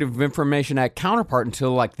a Freedom of Information Act counterpart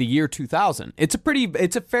until like the year 2000. It's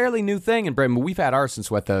a fairly new thing in Britain, but we've had ours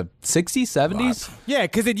since what, the 60s, 70s? Yeah,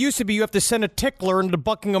 because it used to be you have to send a tickler into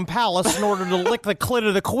Buckingham Palace in order to lick the clit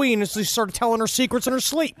of the queen as she started telling her secrets in her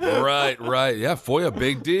sleep. Right. Yeah, FOIA,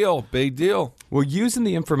 big deal. Well, using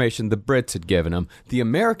the information the Brits had given them, the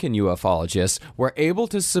American ufologists were able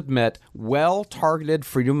to submit well-targeted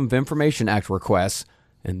Freedom of Information Act requests,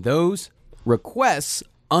 and those requests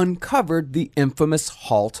uncovered the infamous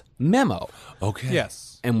Halt memo. Okay. Yes.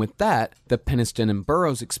 And with that, the Peniston and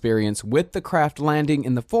Burroughs experience with the craft landing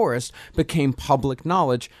in the forest became public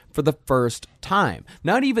knowledge for the first time.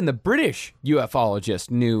 Not even the British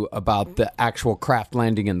ufologists knew about the actual craft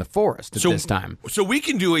landing in the forest at this time. So we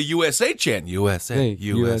can do a USA chant. USA. I mean,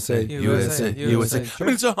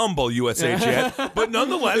 it's a humble USA chant, but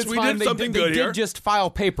nonetheless, we did something good here. They did just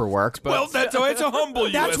file paperwork. But well, it's a humble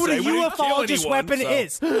USA. That's what a ufologist weapon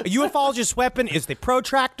is. A ufologist weapon is the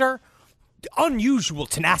protractor, unusual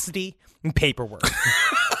tenacity, and paperwork.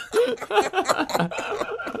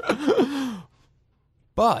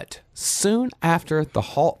 But soon after the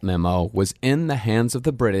Halt memo was in the hands of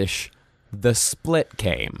the British, the split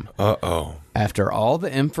came. Uh-oh. After all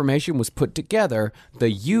the information was put together,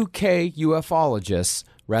 the UK ufologists,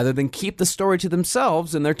 rather than keep the story to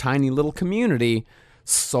themselves in their tiny little community,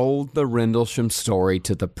 sold the Rendlesham story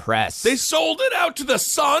to the press. They sold it out to the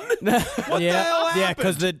Sun? What the hell happened? Yeah,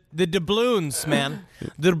 because the doubloons, man.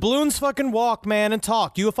 The doubloons fucking walk, man, and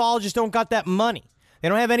talk. Ufologists don't got that money. They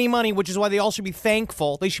don't have any money, which is why they all should be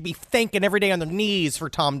thankful. They should be thanking every day on their knees for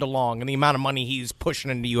Tom DeLonge and the amount of money he's pushing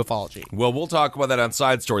into ufology. Well, we'll talk about that on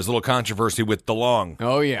Side Stories. A little controversy with DeLonge.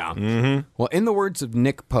 Oh, yeah. Mm-hmm. Well, in the words of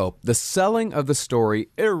Nick Pope, the selling of the story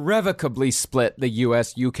irrevocably split the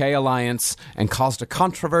U.S.-UK alliance and caused a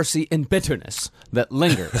controversy and bitterness that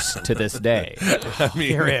lingers to this day. I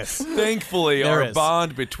mean, There is. Thankfully, our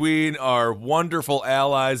bond between our wonderful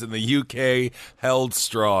allies in the UK held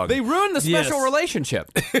strong. They ruined the special relationship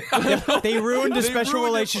relationship. They ruined a special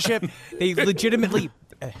relationship. They legitimately...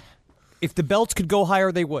 If the belts could go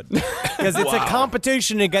higher, they would. Because it's a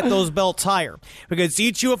competition to get those belts higher. Because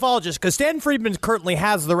each ufologist, because Stan Friedman currently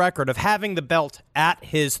has the record of having the belt at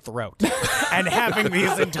his throat and having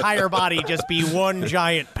his entire body just be one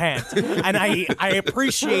giant pant. And I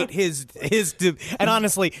appreciate his and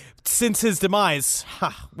honestly, since his demise,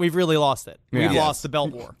 we've really lost it. We've lost the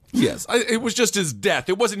belt war. Yes, it was just his death.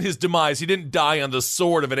 It wasn't his demise. He didn't die on the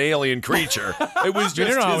sword of an alien creature. It was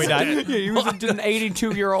just how his he died. death. Yeah, he was an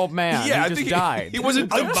 82-year-old man. Yeah, he just died. He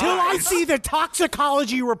wasn't Until I see the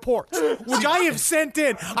toxicology reports, which I have sent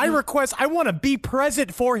in, I want to be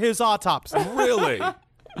present for his autopsy. Really?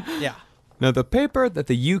 Yeah. Now, the paper that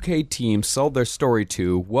the UK team sold their story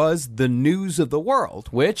to was the News of the World,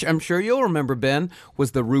 which I'm sure you'll remember, Ben,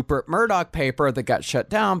 was the Rupert Murdoch paper that got shut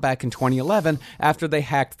down back in 2011 after they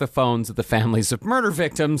hacked the phones of the families of murder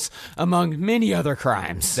victims, among many other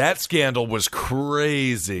crimes. That scandal was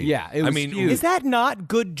crazy. Yeah, it was huge. Is that not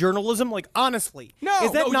good journalism? Like, honestly. No,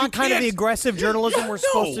 is that no, not kind of the aggressive journalism we're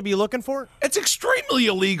supposed to be looking for? It's extremely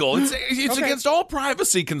illegal. It's Okay. against all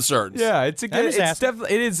privacy concerns. Yeah, it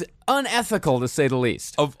is unethical to say the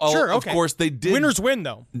least. Of course, they did. Winners win,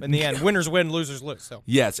 though. In the end, winners win, losers lose. So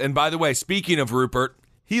Yes, and by the way, speaking of Rupert,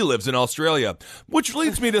 he lives in Australia, which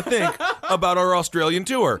leads me to think about our Australian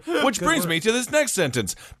tour, which brings me to this next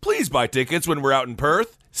sentence. Please buy tickets when we're out in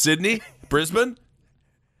Perth, Sydney, Brisbane,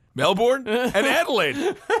 Melbourne, and Adelaide.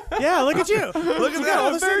 yeah, look at you. Look at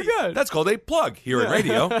that. very good. That's called a plug here at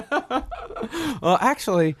radio. Well,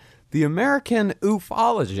 actually, the American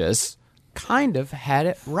ufologists kind of had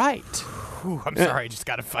it right. Ooh, I'm sorry, I just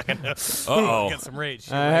got to fucking get some rage.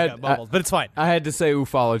 I got bubbles, but it's fine. I had to say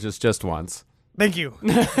ufologist just once. Thank you.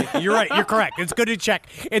 You're right. You're correct. It's good to check.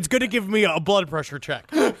 It's good to give me a blood pressure check.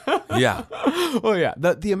 Yeah. Well, yeah,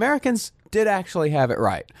 the Americans did actually have it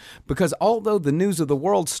right. Because although the News of the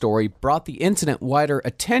World story brought the incident wider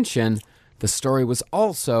attention, the story was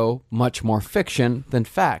also much more fiction than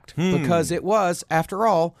fact. Because it was, after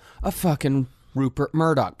all, a fucking Rupert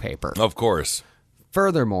Murdoch paper. Of course.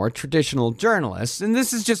 Furthermore, traditional journalists, and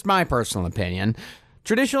this is just my personal opinion,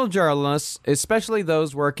 traditional journalists, especially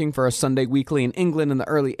those working for a Sunday weekly in England in the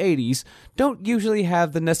early 80s, don't usually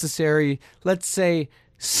have the necessary, let's say,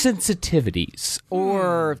 sensitivities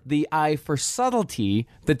or the eye for subtlety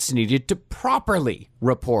that's needed to properly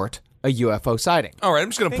report a UFO sighting. All right, I'm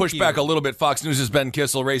just going to push back a little bit. Fox News' Ben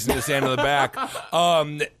Kissel raising his hand in the back.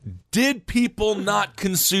 Did people not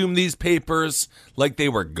consume these papers like they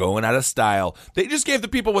were going out of style? They just gave the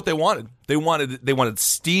people what they wanted. They wanted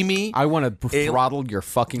steamy. I want to throttle your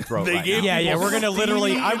fucking throat right now. Yeah, we're going to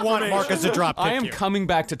literally, I want Marcus to drop kick I am you. coming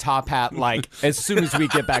back to Top Hat, like, as soon as we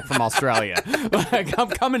get back from Australia. Like, I'm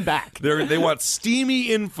coming back. They want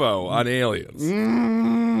steamy info on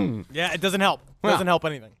aliens. Yeah, it doesn't help. It doesn't help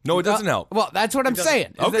anything. No, it doesn't help. Well, that's what I'm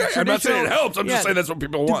saying. Okay, I'm not saying it helps. I'm just saying that's what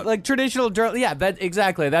people want. Like traditional journal. Yeah,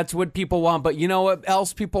 exactly. That's what people want. But you know what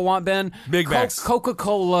else people want, Ben? Big Macs.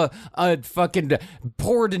 Coca-Cola fucking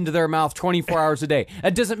poured into their mouth 24 hours a day.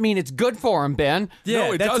 That doesn't mean it's good for them, Ben. Yeah,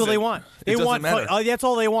 No, it that's doesn't. all they want. They It doesn't want. matter. That's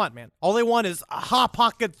all they want, man. All they want is hot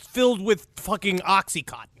pockets filled with fucking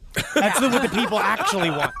Oxycontin. That's what the people actually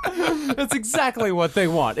want. That's exactly what they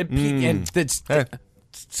want. And that's...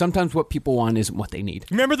 Sometimes what people want isn't what they need.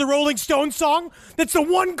 Remember the Rolling Stones song? That's the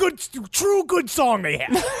one true good song they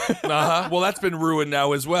have. Well, that's been ruined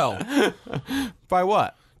now as well. By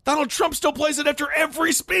what? Donald Trump still plays it after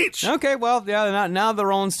every speech. Okay, well, yeah, now the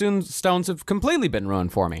Rolling Stones have completely been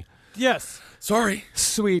ruined for me. Yes. Sorry.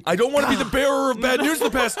 Sweet. I don't want to be the bearer of bad news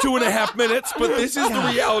the past 2.5 minutes, but this is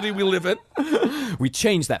the reality we live in. We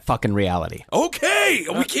changed that fucking reality. Okay,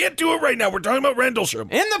 we can't do it right now. We're talking about Rendlesham.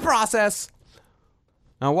 In the process...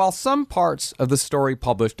 Now, while some parts of the story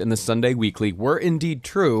published in the Sunday Weekly were indeed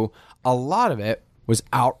true, a lot of it was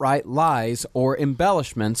outright lies or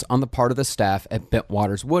embellishments on the part of the staff at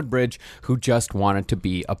Bentwaters Woodbridge who just wanted to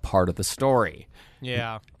be a part of the story.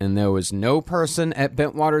 Yeah. And there was no person at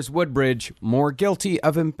Bentwaters Woodbridge more guilty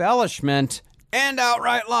of embellishment and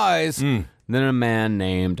outright lies than a man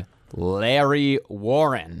named Larry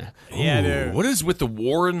Warren. Yeah, dude. What is with the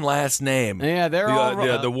Warren last name? Yeah, they're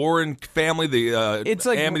all the Warren family, it's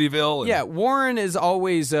like Amityville. Yeah, Warren is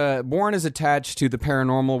always Warren is attached to the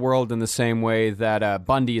paranormal world in the same way that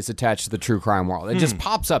Bundy is attached to the true crime world. It just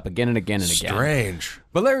pops up again and again and again. Strange.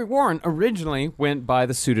 But Larry Warren originally went by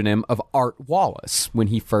the pseudonym of Art Wallace when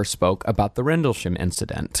he first spoke about the Rendlesham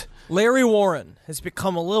Incident. Larry Warren has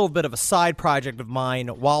become a little bit of a side project of mine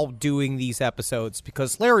while doing these episodes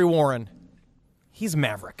because Larry Warren, he's a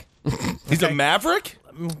maverick. He's a maverick?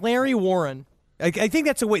 Larry Warren I think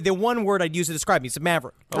that's the one word I'd use to describe him. He's a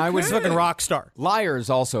maverick. I would He's a fucking rock star. Liar is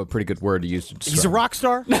also a pretty good word to use to describe. He's a rock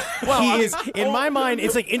star. Well, he is. In my mind,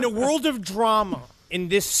 it's like in the world of drama. In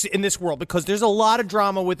this world, because there's a lot of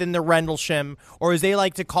drama within the Rendlesham, or as they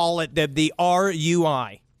like to call it, the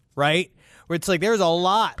RUI, right? Where it's like there's a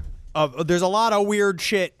lot of weird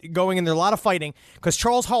shit going in there, a lot of fighting. Because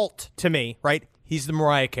Charles Holt, to me, right, he's the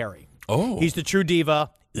Mariah Carey. Oh, he's the true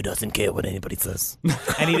diva who doesn't care what anybody says,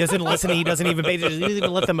 and he doesn't listen. He doesn't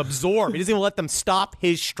even let them absorb. He doesn't even let them stop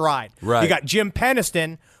his stride. Right. You got Jim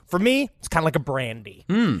Peniston. For me, it's kind of like a Brandy,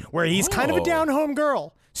 where he's kind of a down-home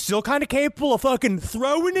girl. Still kind of capable of fucking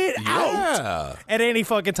throwing it out at any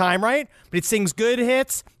fucking time, right? But it sings good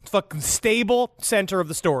hits, fucking stable center of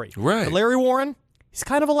the story. Right. But Larry Warren, he's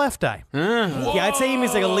kind of a left eye. Yeah, I'd say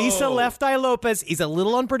he's like a Lisa Left Eye Lopez. He's a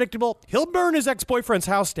little unpredictable. He'll burn his ex-boyfriend's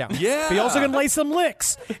house down. Yeah. But he also can lay some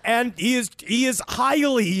licks. And he is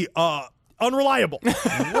highly unreliable.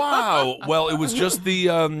 Wow. Well, it was just the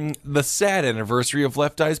sad anniversary of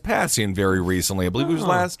Left Eye's passing very recently. I believe it was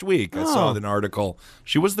last week. I saw an article.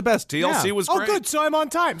 She was the best. TLC was great. Oh, good. So I'm on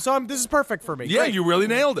time. This is perfect for me. Yeah, Great. you really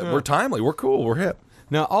nailed it. We're timely. We're cool. We're hip.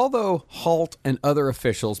 Now, although Holt and other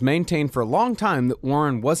officials maintained for a long time that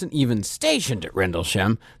Warren wasn't even stationed at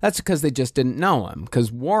Rendlesham, that's because they just didn't know him,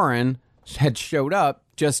 because Warren had showed up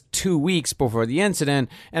just 2 weeks before the incident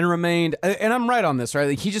and remained, and I'm right on this, right?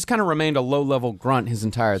 Like, he just kind of remained a low-level grunt his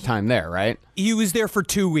entire time there, right? He was there for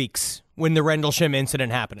 2 weeks when the Rendlesham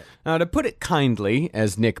incident happened. Now, to put it kindly,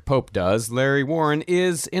 as Nick Pope does, Larry Warren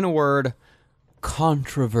is, in a word,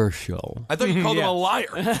 controversial. I thought you called him a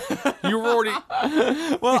liar. You were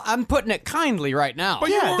already... Well, I'm putting it kindly right now. But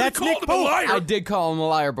you already called him a liar. I did call him a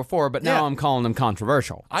liar before, but now I'm calling him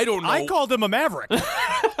controversial. I don't know. I called him a maverick.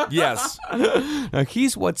 Yes. Now,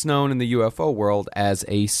 he's what's known in the UFO world as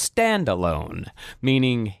a standalone,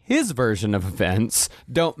 meaning his version of events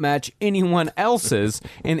don't match anyone else's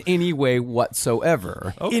in any way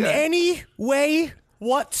whatsoever. Okay. In any way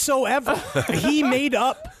whatsoever. He made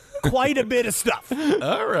up quite a bit of stuff.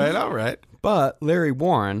 All right. But Larry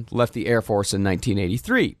Warren left the Air Force in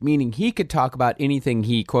 1983, meaning he could talk about anything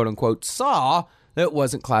he quote-unquote saw that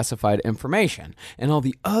wasn't classified information. And all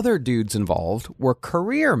the other dudes involved were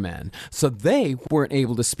career men, so they weren't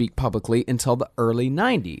able to speak publicly until the early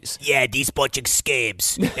 90s. Yeah, these bunch of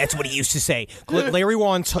scabs. That's what he used to say. Larry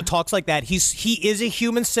Warren talks like that. He is a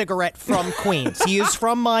human cigarette from Queens. He is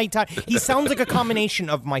from my time. He sounds like a combination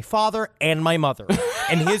of my father and my mother.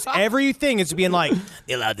 And his everything is being like,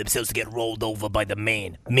 they allowed themselves to get rolled over by the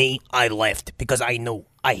man. Me, I left because I knew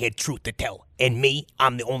I had truth to tell. And me,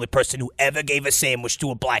 I'm the only person who ever gave a sandwich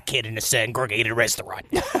to a black kid in a segregated restaurant.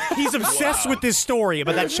 He's obsessed with this story,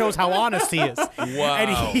 but that shows how honest he is. Wow.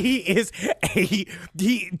 And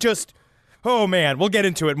he just, oh man, we'll get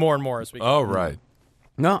into it more and more as we go. All right.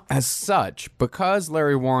 No, as such, because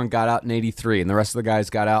Larry Warren got out in 83 and the rest of the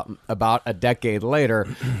guys got out about a decade later,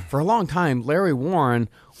 for a long time, Larry Warren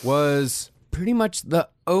was pretty much the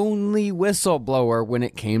only whistleblower when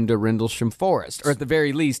it came to Rendlesham Forest. Or at the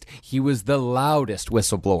very least, he was the loudest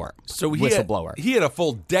whistleblower. So he had a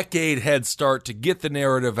full decade head start to get the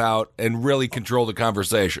narrative out and really control the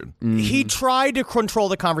conversation. Mm-hmm. He tried to control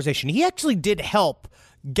the conversation. He actually did help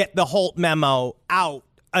get the Holt memo out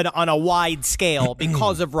on a wide scale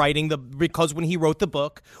because when he wrote the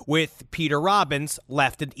book with Peter Robbins,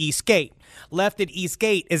 Left at East Gate. Left at East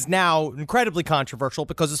Gate is now incredibly controversial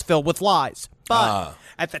because it's filled with lies. But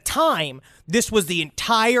at the time, this was the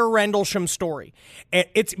entire Rendlesham story.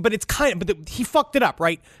 But he fucked it up,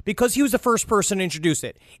 right? Because he was the first person to introduce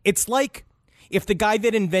it. It's like if the guy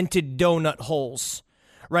that invented donut holes,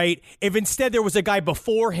 right? If instead there was a guy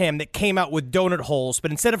before him that came out with donut holes,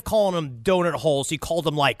 but instead of calling them donut holes, he called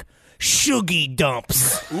them like shuggy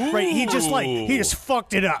dumps. Ooh. Right? He just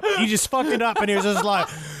fucked it up. He just fucked it up, and he was just like,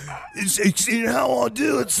 how I'll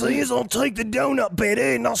do it, see, is I'll take the donut bed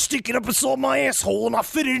and I'll stick it up inside my asshole and I'll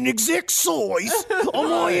fit it in exact size on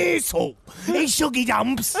my asshole. It's shuggy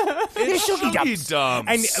dumps. It's shuggy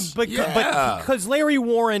dumps. But because Larry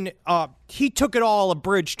Warren, he took it all a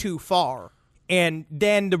bridge too far. And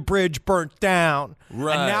then the bridge burnt down.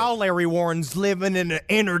 Right. And now Larry Warren's living in an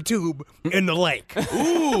inner tube in the lake.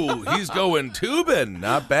 Ooh, he's going tubing.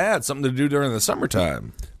 Not bad. Something to do during the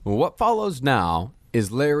summertime. Well, what follows now is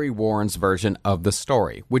Larry Warren's version of the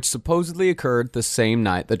story, which supposedly occurred the same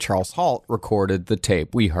night that Charles Holt recorded the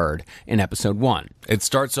tape we heard in episode 1. It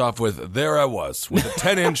starts off with, there I was, with a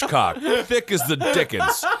 10-inch cock, thick as the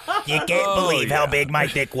dickens. You can't believe how big my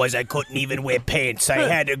dick was. I couldn't even wear pants. I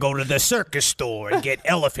had to go to the circus store and get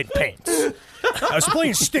elephant pants. I was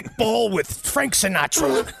playing stickball with Frank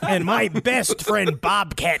Sinatra and my best friend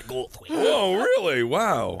Bobcat Goldthwait. Oh, really?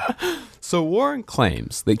 Wow. So Warren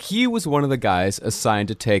claims that he was one of the guys assigned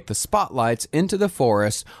to take the spotlights into the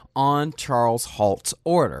forest on Charles Halt's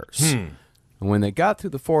orders. And when they got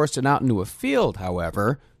through the forest and out into a field,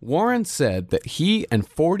 however, Warren said that he and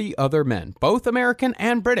 40 other men, both American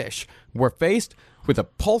and British, were faced with a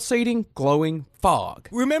pulsating, glowing fog.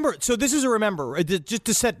 Remember, so this is just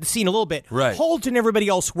to set the scene a little bit. Right. Holt and everybody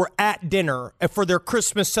else were at dinner for their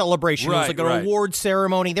Christmas celebration. It was like an award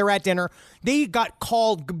ceremony. They're at dinner. They got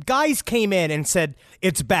called. Guys came in and said,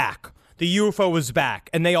 it's back. The UFO is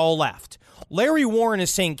back. And they all left. Larry Warren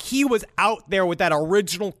is saying he was out there with that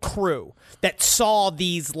original crew that saw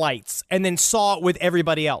these lights and then saw it with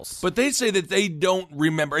everybody else. But they say that they don't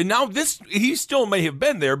remember. And now he still may have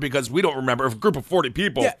been there because we don't remember a group of 40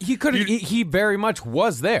 people. Yeah, he could. He very much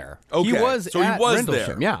was there. Okay. He was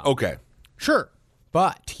there. Yeah. Okay. Sure.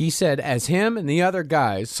 But he said as him and the other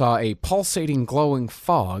guys saw a pulsating, glowing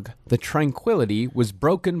fog, the tranquility was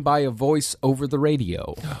broken by a voice over the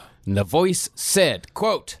radio. And the voice said,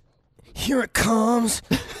 quote, "Here it comes.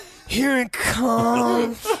 Here it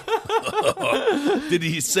comes." Did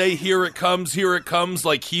he say, here it comes,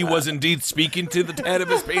 like he was indeed speaking to the head of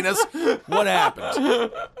his penis? What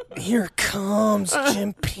happened? Here it comes,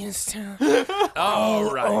 Jim Peanistown.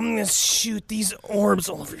 All right. I'm gonna shoot these orbs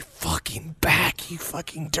all over your fucking back, you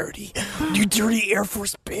fucking dirty Air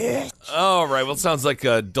Force bitch. All right. Well, it sounds like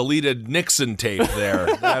a deleted Nixon tape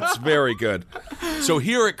there. That's very good. So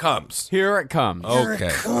here it comes. Here it comes.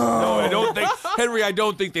 Okay. No, I don't think, Henry, I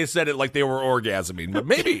don't think they said it like they were orgasming, but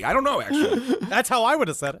maybe. I don't know, actually. That's how I would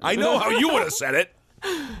have said it. I know how you would have said it.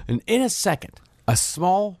 And in a second, a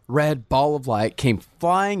small red ball of light came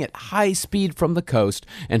flying at high speed from the coast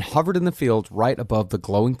and hovered in the field right above the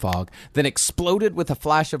glowing fog, then exploded with a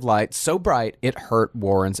flash of light so bright it hurt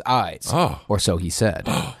Warren's eyes. Oh. Or so he said.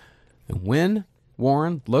 And when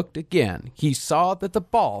Warren looked again, he saw that the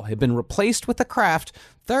ball had been replaced with a craft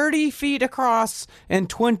 30 feet across and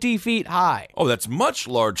 20 feet high. Oh, that's much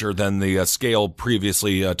larger than the scale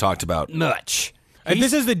previously talked about. Much. And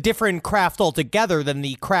this is a different craft altogether than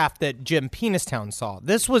the craft that Jim Peanistown saw.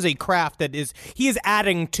 This was a craft that he is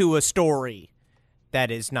adding to a story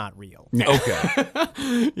that is not real.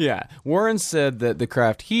 Okay. Yeah. Warren said that the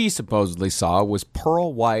craft he supposedly saw was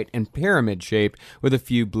pearl white and pyramid shaped with a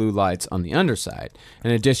few blue lights on the underside.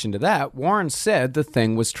 In addition to that, Warren said the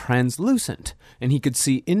thing was translucent and he could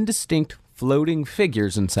see indistinct floating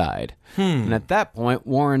figures inside. And at that point,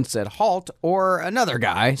 Warren said Halt, or another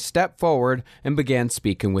guy, stepped forward and began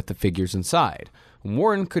speaking with the figures inside.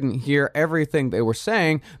 Warren couldn't hear everything they were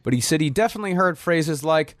saying, but he said he definitely heard phrases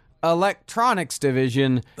like electronics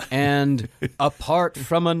division and apart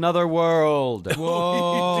from another world.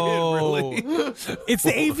 Whoa. He did, really? It's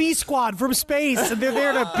the AV squad from space, and they're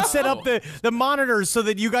there to set up the monitors so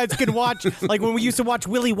that you guys can watch, like when we used to watch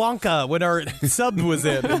Willy Wonka when our sub was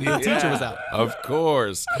in and the teacher was out. Of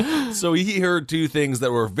course. So he heard two things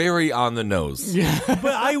that were very on the nose. But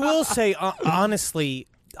I will say, honestly,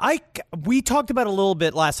 we talked about a little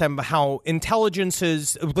bit last time about how intelligence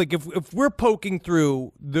is, like, if we're poking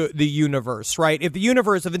through the universe, right? If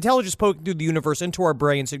intelligence poking through the universe into our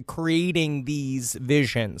brains and creating these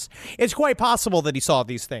visions, it's quite possible that he saw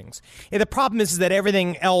these things. And the problem is that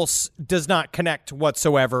everything else does not connect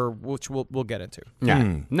whatsoever, which we'll get into.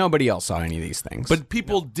 Yeah. Nobody else saw any of these things. But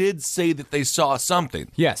people did say that they saw something.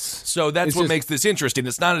 Yes. So that's what makes this interesting.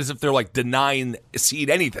 It's not as if they're like denying seeing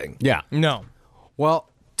anything. Yeah. No. Well,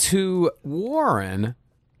 to Warren,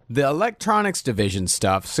 the electronics division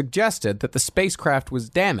stuff suggested that the spacecraft was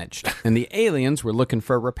damaged and the aliens were looking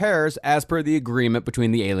for repairs as per the agreement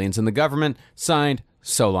between the aliens and the government signed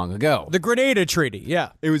so long ago. The Grenada Treaty,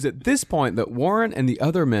 yeah. It was at this point that Warren and the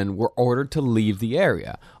other men were ordered to leave the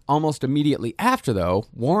area. Almost immediately after, though,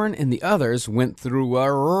 Warren and the others went through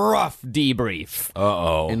a rough debrief.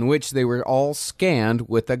 In which they were all scanned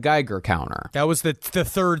with a Geiger counter. That was the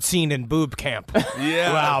third scene in Boob Camp.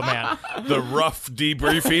 Yeah. Wow, man. The rough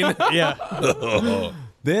debriefing. Yeah.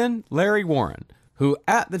 Then Larry Warren, who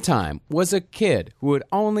at the time was a kid who had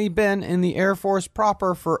only been in the Air Force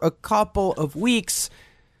proper for a couple of weeks,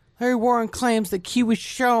 Larry Warren claims that he was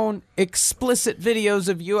shown explicit videos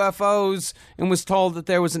of UFOs and was told that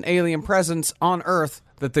there was an alien presence on Earth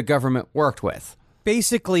that the government worked with.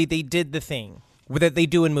 Basically, they did the thing that they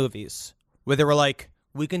do in movies, where they were like,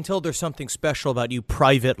 we can tell there's something special about you,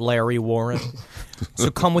 Private Larry Warren.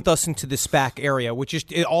 So come with us into this back area, which is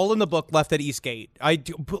all in the book Left at Eastgate.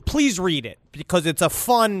 Please read it, because it's a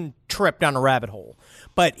fun trip down a rabbit hole.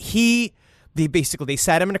 But he They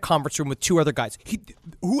sat him in a conference room with two other guys.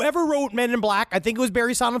 Whoever wrote Men in Black, I think it was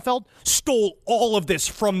Barry Sonnenfeld, stole all of this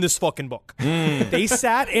from this fucking book. They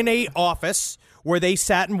sat in a office where they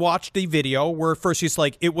sat and watched a video where first he's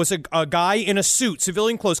like, it was a guy in a suit,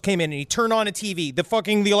 civilian clothes, came in and he turned on a TV,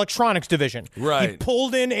 the electronics division. Right. He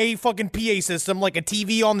pulled in a fucking PA system, like a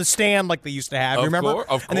TV on the stand like they used to have. You remember? Of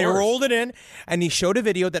course. And they rolled it in, and he showed a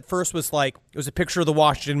video that first was like, it was a picture of the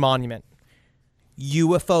Washington Monument.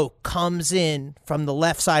 UFO comes in from the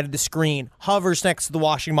left side of the screen, hovers next to the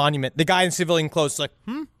Washington Monument. The guy in civilian clothes is like,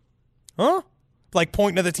 huh? Like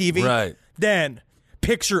pointing to the TV. Right. Then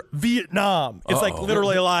picture Vietnam. It's like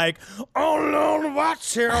literally like, oh Lord,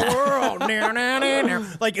 what's your world?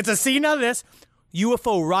 Like it's a scene of this.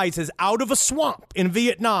 UFO rises out of a swamp in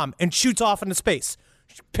Vietnam and shoots off into space.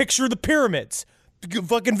 Picture the pyramids.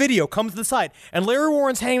 Fucking video comes to the side. And Larry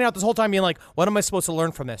Warren's hanging out this whole time being like, what am I supposed to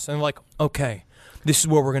learn from this? And I'm like, okay, this is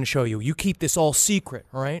what we're going to show you. You keep this all secret,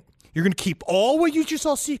 all right? You're going to keep all what you just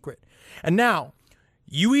saw secret. And now,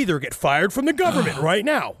 you either get fired from the government right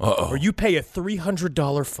now, or you pay a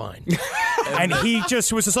 $300 fine. And he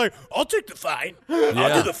just was just like, I'll take the fine.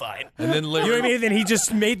 I'll do the fine. And then you know what I mean? Then he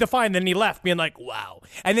just made the fine. Then he left being like, wow.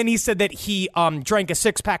 And then he said that he drank a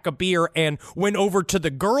 6-pack of beer and went over to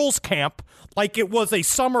the girls' camp like it was a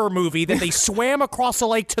summer movie that they swam across the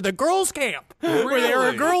lake to the girls' camp where there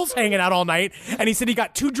were girls hanging out all night. And he said he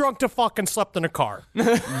got too drunk to fuck and slept in a car.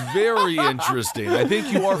 Very interesting. I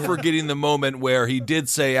think you are forgetting the moment where he did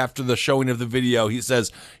say after the showing of the video, he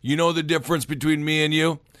says, you know the difference between me and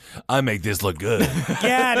you? I make this look good.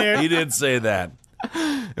 Yeah, dude. He did say that.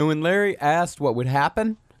 And when Larry asked what would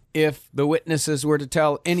happen if the witnesses were to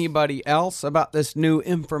tell anybody else about this new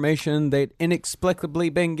information they'd inexplicably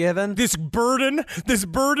been given, this burden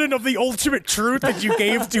of the ultimate truth that you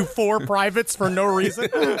gave to 4 privates for no reason,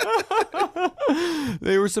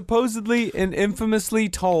 they were supposedly and infamously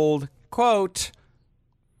told, quote,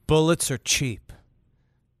 bullets are cheap.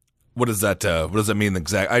 What does that mean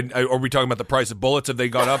exactly? Are we talking about the price of bullets? Have they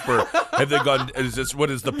gone up, or have they gone? What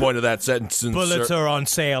is the point of that sentence? Bullets are on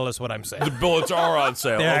sale, is what I'm saying. The bullets are on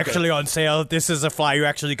sale. They're actually on sale. This is a fly you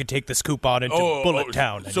actually could take this coupon into Bullet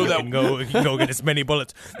Town, and you can go get as many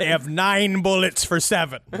bullets. They have 9 bullets for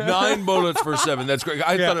 7. 9 bullets for 7. That's great.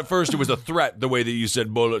 I thought at first it was a threat the way that you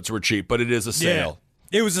said bullets were cheap, but it is a sale. Yeah.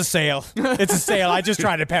 It was a sale. It's a sale. I just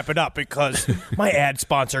tried to pep it up because my ad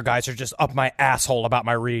sponsor guys are just up my asshole about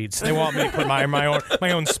my reads. They want me to put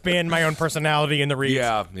my own spin, my own personality in the reads.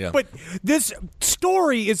 Yeah. But this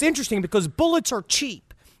story is interesting because bullets are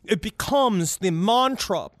cheap. It becomes the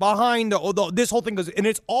mantra behind this whole thing, and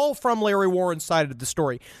it's all from Larry Warren's side of the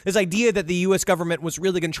story. This idea that the U.S. government was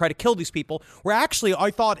really going to try to kill these people, where actually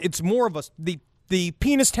I thought it's more of the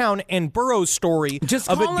Peanistown and Burroughs story. Just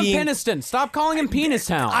of call it being, him Peniston. Stop calling him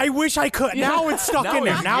Peanistown. I wish I could. Now it's stuck in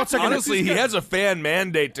there. Now it's honestly, he has a fan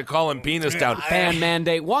mandate to call him Peanistown. Fan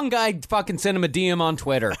mandate. One guy fucking sent him a DM on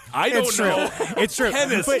Twitter. I don't know. It's true.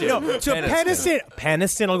 Peniston. But no, so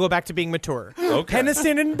Peniston will go back to being mature. Okay.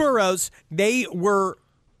 Peniston and Burroughs, they were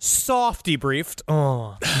soft debriefed.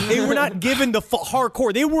 They were not given the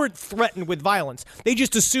hardcore. They weren't threatened with violence. They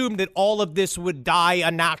just assumed that all of this would die a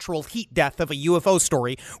natural heat death of a UFO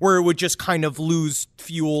story where it would just kind of lose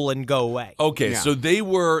fuel and go away. Okay, so they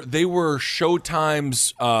were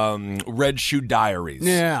Showtime's Red Shoe Diaries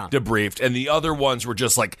debriefed, and the other ones were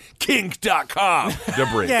just like kink.com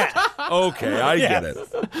debriefed. Yeah. Okay, I get it.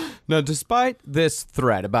 Now, despite this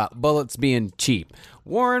threat about bullets being cheap,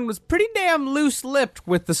 Warren was pretty damn loose-lipped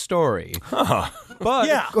with the story. But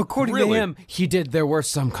according to him, there were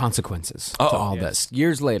some consequences to all this.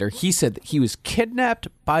 Years later, he said that he was kidnapped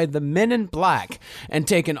by the Men in Black and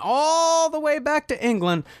taken all the way back to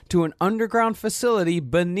England to an underground facility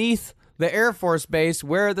beneath the Air Force base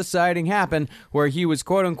where the sighting happened, where he was,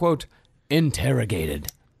 quote-unquote, interrogated.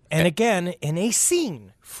 And again, in a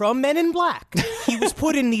scene from Men in Black, he was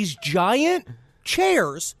put in these giant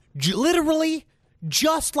chairs, literally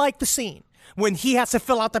just like the scene when he has to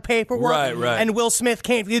fill out the paperwork, right. And Will Smith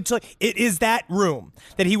can't. It is that room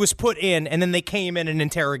that he was put in, and then they came in and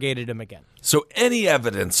interrogated him again. So any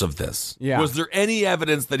evidence of this? Yeah. Was there any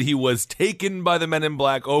evidence that he was taken by the Men in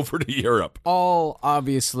Black over to Europe? All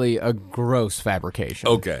obviously a gross fabrication.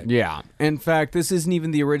 Okay. Yeah. In fact, this isn't even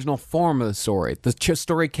the original form of the story. The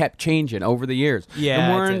story kept changing over the years. Yeah,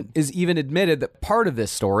 and Warren is even admitted that part of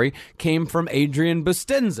this story came from Adrian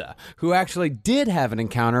Bustinza, who actually did have an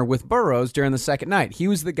encounter with Burroughs during the second night. He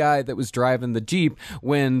was the guy that was driving the Jeep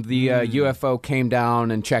when the UFO came down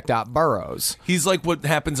and checked out Burroughs. He's like what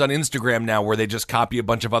happens on Instagram now where they just copy a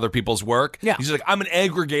bunch of other people's work. Yeah. He's like, I'm an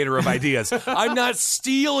aggregator of ideas. I'm not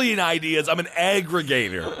stealing ideas. I'm an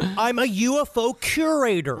aggregator. I'm a UFO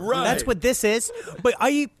curator. Right. That's what this is. But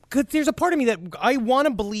cause there's a part of me that I want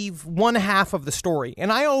to believe one half of the story.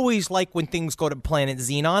 And I always like when things go to Planet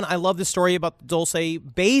Xenon. I love the story about the Dulce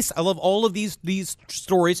base. I love all of these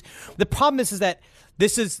stories. The problem is that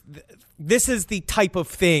this is the type of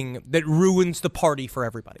thing that ruins the party for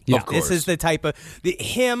everybody. Yeah, of course. This is the type of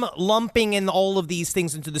him lumping in all of these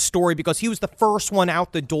things into the story because he was the first one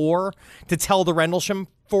out the door to tell the Rendlesham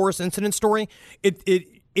Forest incident story.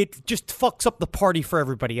 It just fucks up the party for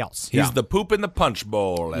everybody else. He's the poop in the punch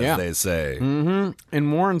bowl, as they say. Mm-hmm.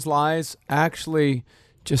 And Warren's lies actually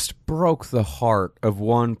just broke the heart of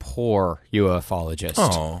one poor ufologist.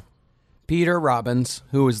 Oh. Peter Robbins,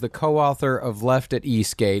 who is the co-author of Left at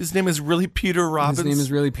Eastgate. His name is really Peter Robbins? His name is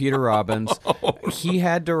really Peter Robbins. He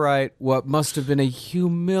had to write what must have been a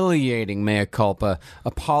humiliating mea culpa,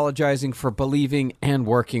 apologizing for believing and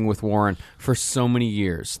working with Warren for so many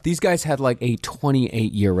years. These guys had like a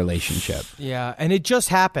 28-year relationship. Yeah, and it just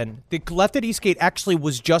happened. The Left at Eastgate actually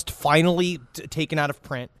was just finally taken out of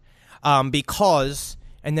print because,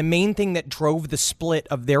 and the main thing that drove the split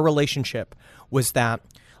of their relationship was that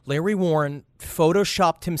Larry Warren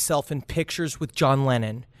photoshopped himself in pictures with John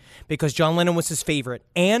Lennon because John Lennon was his favorite,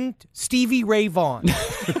 and Stevie Ray Vaughan.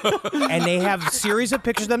 And they have a series of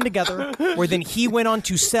pictures of them together where then he went on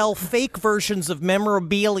to sell fake versions of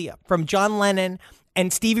memorabilia from John Lennon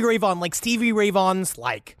and Stevie Ray Vaughan, like Stevie Ray Vaughan's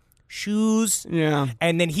shoes. Yeah.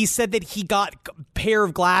 And then he said that he got a pair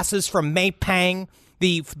of glasses from May Pang,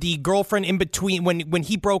 the girlfriend in between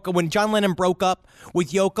when John Lennon broke up with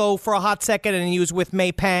Yoko for a hot second and he was with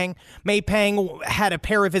May Pang. May Pang had a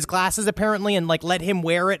pair of his glasses apparently and let him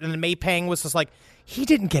wear it, and May Pang was just like, he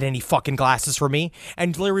didn't get any fucking glasses for me.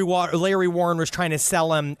 And Larry Warren was trying to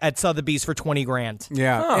sell him at Sotheby's for $20,000.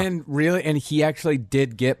 Yeah, and he actually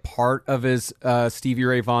did get part of his Stevie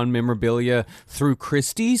Ray Vaughan memorabilia through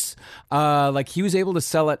Christie's. He was able to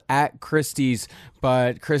sell it at Christie's,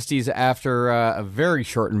 but Christie's, after a very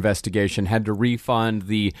short investigation, had to refund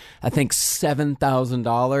I think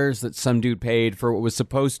 $7,000 that some dude paid for what was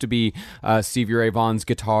supposed to be Stevie Ray Vaughan's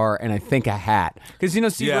guitar and I think a hat. Because,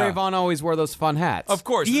 Stevie Ray Vaughan always wore those fun hats. Of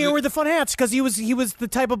course. Yeah, were the fun hats because he was the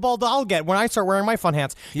type of bald I'll get when I start wearing my fun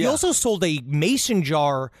hats. He also sold a mason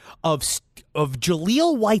jar of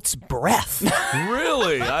Jaleel White's breath.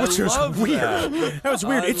 Really? Which was weird. That was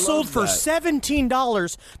weird. It sold for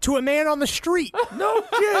 $17 to a man on the street. No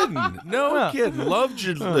kidding. No kidding. Love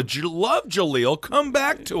Jaleel. Come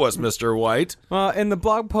back to us, Mr. White. In the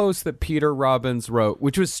blog post that Peter Robbins wrote,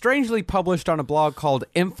 which was strangely published on a blog called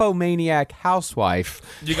Infomaniac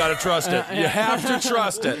Housewife. You got to trust it. You have to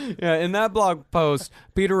trust it. Yeah, in that blog post,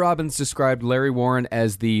 Peter Robbins described Larry Warren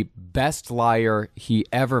as the best liar he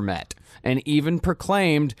ever met, and even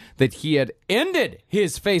proclaimed that he had ended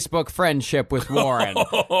his Facebook friendship with Warren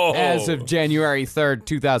as of January 3rd,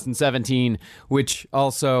 2017, which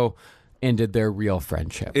also ended their real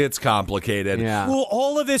friendship. It's complicated. Yeah. Well,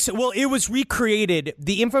 all of this, it was recreated.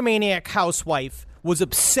 The Infomaniac housewife was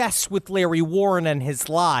obsessed with Larry Warren and his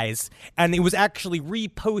lies, and it was actually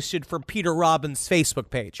reposted from Peter Robbins'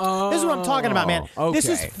 Facebook page. This is what I'm talking about, man. Okay. This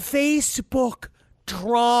is Facebook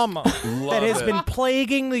drama that has been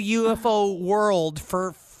plaguing the UFO world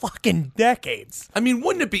for fucking decades. I mean,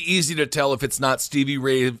 wouldn't it be easy to tell if it's not Stevie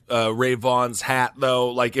Ray Vaughan's hat,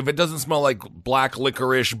 though? If it doesn't smell like black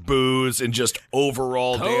licorice, booze, and just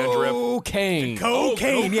overall dandruff. Cocaine.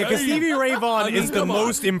 Cocaine, yeah, because Stevie Ray Vaughan is the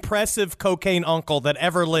most impressive cocaine uncle that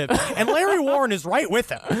ever lived. And Larry Warren is right with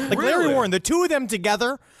him. Larry Warren, the two of them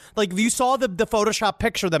together, if you saw the Photoshop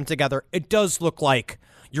picture of them together, it does look like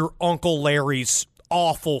your Uncle Larry's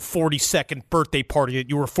awful 42nd birthday party that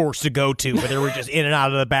you were forced to go to, where they were just in and out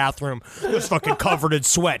of the bathroom, just fucking covered in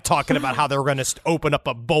sweat, talking about how they were going to open up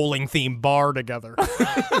a bowling-themed bar together.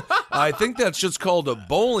 I think that's just called a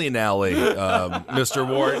bowling alley, Mr.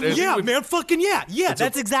 Warren. Man, fucking yeah.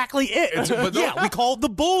 That's exactly it. We call it the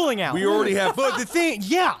bowling alley. We already have... But the thing,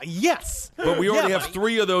 yes. But we already have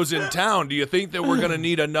 3 of those in town. Do you think that we're going to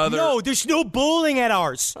need another? No, there's no bowling at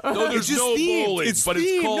ours. No, there's no bowling, it's but themed.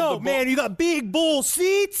 it's called No, man, you got big bowl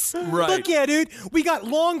seats. Right. Look, dude, we got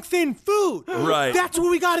long, thin food. Right. That's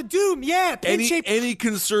what we got to do. Yeah, any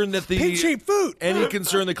concern that pin-shaped food. Any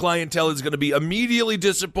concern the clientele is going to be immediately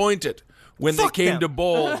disappointed when they came to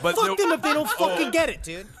bowl. But Fuck them if they don't fucking get it,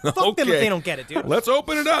 dude. Fuck them if they don't get it, dude. Let's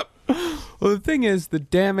open it up. Well, the thing is, the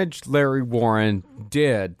damage Larry Warren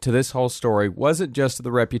did to this whole story wasn't just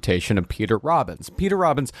the reputation of Peter Robbins. Peter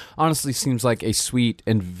Robbins honestly seems like a sweet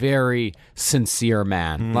and very sincere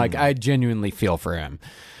man. I genuinely feel for him.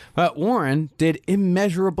 But Warren did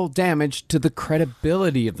immeasurable damage to the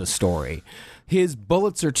credibility of the story. His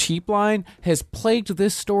bullets are cheap line has plagued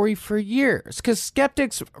this story for years because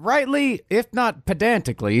skeptics, rightly, if not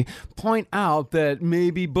pedantically, point out that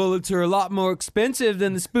maybe bullets are a lot more expensive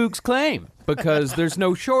than the spooks claim because there's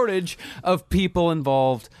no shortage of people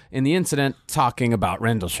involved in the incident talking about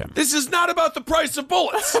Rendlesham. This is not about the price of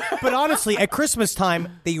bullets. But honestly, at Christmas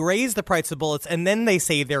time, they raise the price of bullets and then they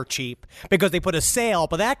say they're cheap because they put a sale,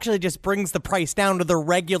 but that actually just brings the price down to the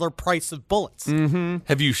regular price of bullets. Mm-hmm.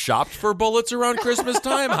 Have you shopped for bullets around Christmas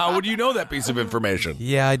time? How would you know that piece of information?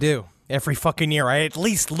 Yeah, I do. Every fucking year, I at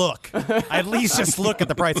least look. I at least just look at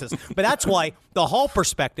the prices. But that's why the Hall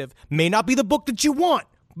perspective may not be the book that you want,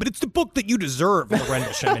 but it's the book that you deserve, the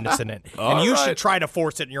Rendlesham Incident. And you should try to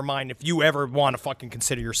force it in your mind if you ever want to fucking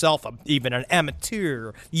consider yourself even an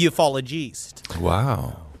amateur ufologist.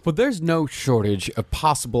 Wow. Well, there's no shortage of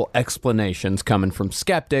possible explanations coming from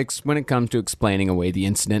skeptics when it comes to explaining away the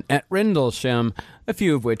incident at Rendlesham, a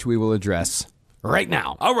few of which we will address right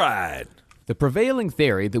now. All right. The prevailing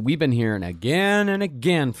theory that we've been hearing again and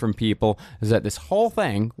again from people is that this whole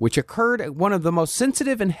thing, which occurred at one of the most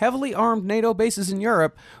sensitive and heavily armed NATO bases in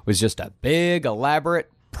Europe, was just a big,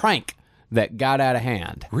 elaborate prank that got out of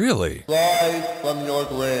hand. Really? Rise from your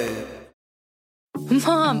grave.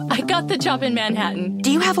 Mom, I got the job in Manhattan.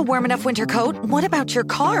 Do you have a warm enough winter coat? What about your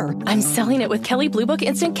car? I'm selling it with Kelley Blue Book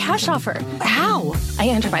Instant Cash Offer. How? I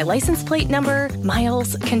enter my license plate number,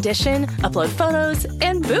 miles, condition, upload photos,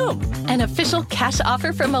 and boom, an official cash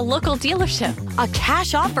offer from a local dealership. A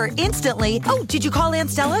cash offer instantly? Oh, did you call Aunt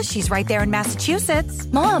Stella? She's right there in Massachusetts.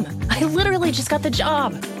 Mom, I literally just got the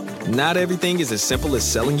job. Not everything is as simple as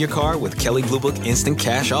selling your car with Kelley Blue Book Instant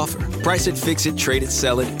Cash Offer. Price it, fix it, trade it,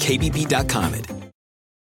 sell it, KBB.com it.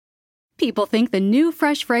 People think the new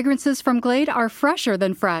fresh fragrances from Glade are fresher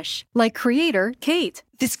than fresh, like creator Kate.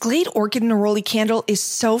 This Glade Orchid Neroli candle is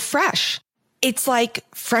so fresh. It's like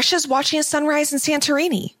fresh as watching a sunrise in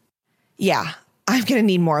Santorini. Yeah, I'm going to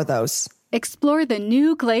need more of those. Explore the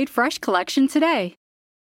new Glade Fresh collection today.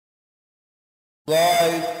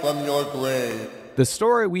 Rise from your grave. The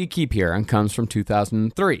story we keep hearing comes from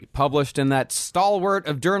 2003, published in that stalwart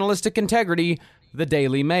of journalistic integrity, the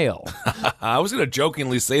Daily Mail. I was going to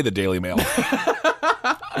jokingly say the Daily Mail.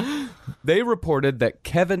 They reported that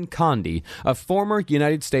Kevin Condy, a former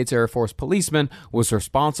United States Air Force policeman, was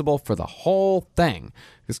responsible for the whole thing.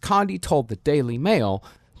 Because Condy told the Daily Mail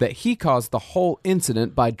that he caused the whole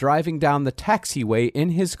incident by driving down the taxiway in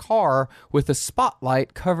his car with a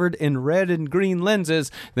spotlight covered in red and green lenses,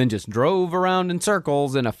 then just drove around in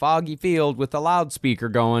circles in a foggy field with a loudspeaker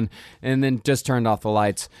going, and then just turned off the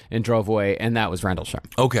lights and drove away, and that was Rendlesham.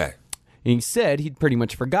 Okay. And he said he'd pretty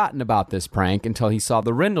much forgotten about this prank until he saw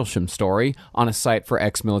the Rendlesham story on a site for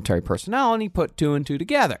ex-military personnel, and he put two and two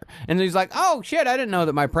together. And he's like, oh shit, I didn't know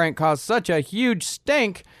that my prank caused such a huge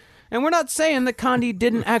stink. And we're not saying that Condy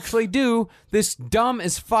didn't actually do this dumb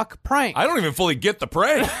as fuck prank. I don't even fully get the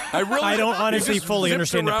prank. I don't honestly fully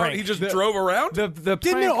understand the prank. He just drove around?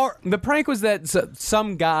 The prank was that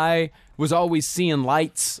some guy was always seeing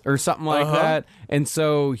lights or something like that. And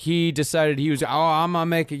so he decided I'm going to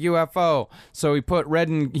make a UFO. So he put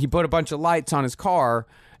a bunch of lights on his car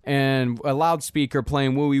and a loudspeaker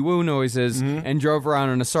playing wooey-woo noises and drove around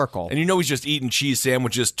in a circle. And he's just eating cheese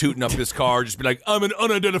sandwiches, tooting up his car, just be like, I'm an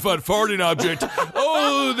unidentified farting object.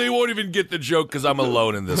 Oh, they won't even get the joke because I'm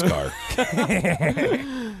alone in this car.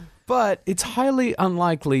 But it's highly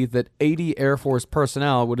unlikely that 80 Air Force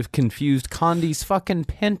personnel would have confused Condy's fucking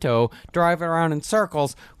Pinto driving around in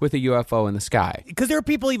circles with a UFO in the sky. Because there are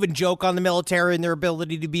people even joke on the military and their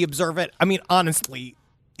ability to be observant. I mean, honestly,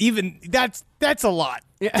 even that's a lot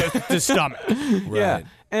to stomach. Right. Yeah.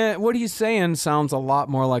 And what he's saying sounds a lot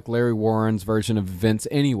more like Larry Warren's version of events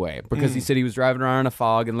anyway, because he said he was driving around in a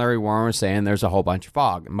fog and Larry Warren was saying there's a whole bunch of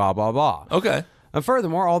fog and blah, blah, blah. Okay. And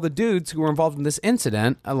furthermore, all the dudes who were involved in this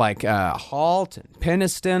incident, like Halt and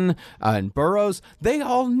Peniston and Burroughs, they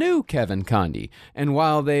all knew Kevin Condy. And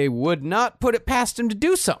while they would not put it past him to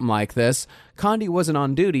do something like this, Condy wasn't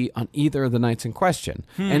on duty on either of the nights in question.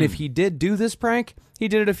 And if he did do this prank, he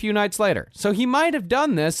did it a few nights later. So he might have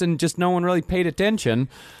done this and just no one really paid attention.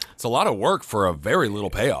 It's a lot of work for a very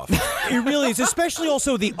little payoff. It really is, especially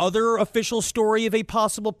also the other official story of a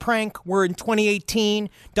possible prank where in 2018,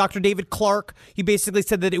 Dr. David Clark, he basically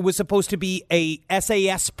said that it was supposed to be a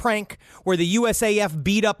SAS prank where the USAF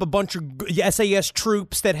beat up a bunch of SAS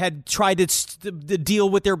troops that had tried to deal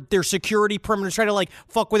with their security perimeter, try to like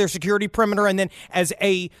fuck with their security perimeter, and then as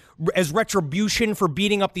a as retribution for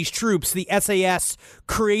beating up these troops, the SAS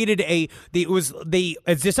created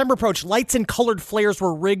as December approached, lights and colored flares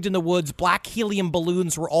were rigged in the woods. Black helium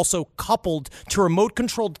balloons were also coupled to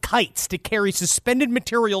remote-controlled kites to carry suspended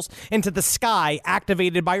materials into the sky,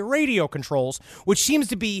 activated by radio controls, which seems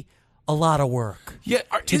to be a lot of work. Yeah,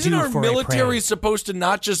 isn't our military supposed to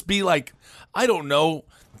not just be like, I don't know,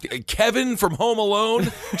 Kevin from Home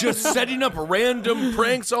Alone, just setting up random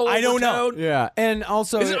pranks all over town? I don't know. Yeah, and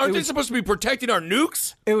also... Aren't they supposed to be protecting our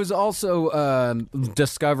nukes? It was also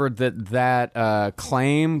discovered that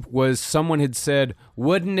claim was someone had said,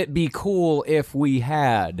 wouldn't it be cool if we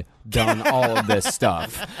had done all of this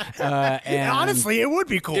stuff? And honestly, it would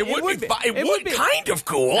be cool. It would be kind of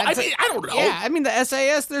cool. I mean, I don't know. Yeah, I mean, the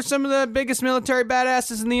SAS, they're some of the biggest military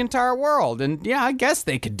badasses in the entire world. And yeah, I guess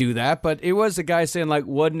they could do that. But it was a guy saying, like,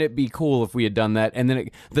 wouldn't it be cool if we had done that? And then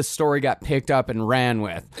the story got picked up and ran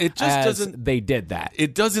with. It just doesn't. They did that.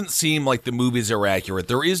 It doesn't seem like the movies are accurate.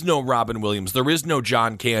 There is no Robin Williams. There is no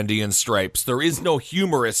John Candy in Stripes. There is no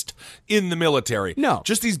humorist in the military. No.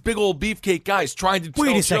 Just these big old beefcake guys trying to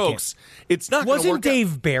tell jokes. It's not going to work. Wasn't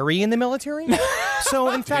Dave Barry in the military? So,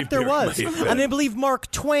 in fact, there was. And I believe Mark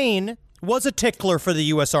Twain was a tickler for the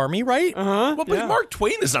U.S. Army, right? Well, but Mark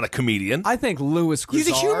Twain is not a comedian. I think Louis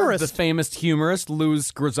Grizzard, he's a humorist. The famous humorist Louis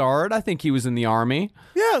Grizzard, I think he was in the Army.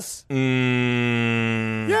 Yes.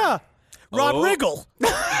 Yeah. Rob Riggle.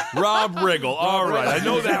 Rob Riggle. All right. I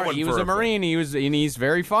know that one. He was a Marine. He's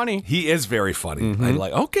very funny. He is very funny.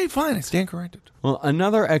 Okay, fine. I stand corrected. Well,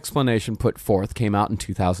 another explanation put forth came out in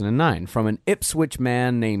 2009 from an Ipswich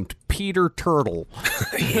man named Peter Turtle.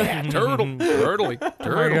 Yeah, Turtley.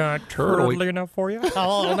 Turtley enough for you?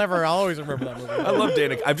 I'll always remember that movie. I love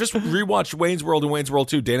Dana. I've just rewatched Wayne's World and Wayne's World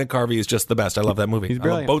 2. Dana Carvey is just the best. I love that movie. He's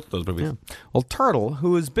brilliant. I love both those movies. Yeah. Well, Turtle,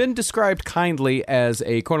 who has been described kindly as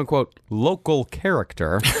a quote-unquote local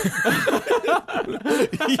character.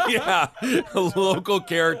 Yeah, a local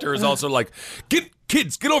character is also like,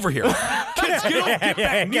 Kids, get over here. Kids, get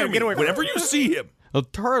back near me whenever you see him. Well,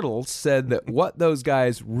 Turtle said that what those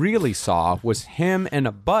guys really saw was him and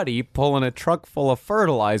a buddy pulling a truck full of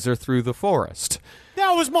fertilizer through the forest.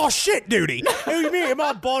 That was my shit duty. Me and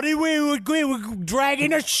my buddy, we were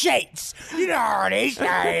dragging the sheets. You know how it is.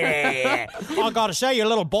 I gotta say, your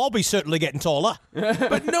little Bobby's certainly getting taller.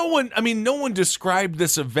 But no one described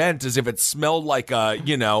this event as if it smelled like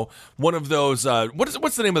one of those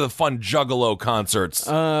what's the name of the fun Juggalo concerts?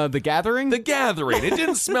 The Gathering? The Gathering. It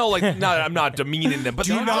didn't smell like I'm not demeaning them, but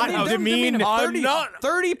do not demean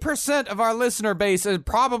 30% of our listener base is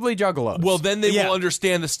probably Juggalos. Well, then they will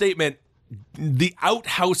understand the statement. The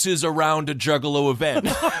outhouses around a Juggalo event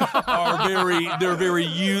are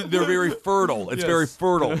very fertile. It's very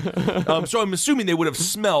fertile. So I'm assuming they would have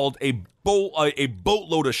smelled a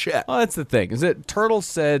boatload of shit. Well, that's the thing. Is that Turtle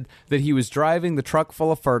said that he was driving the truck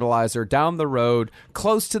full of fertilizer down the road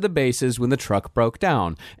close to the bases when the truck broke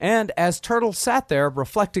down. And as Turtle sat there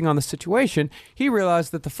reflecting on the situation, he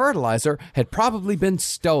realized that the fertilizer had probably been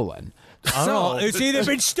stolen. So it's either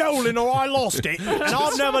been stolen or I lost it, and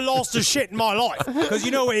I've never lost a shit in my life. Because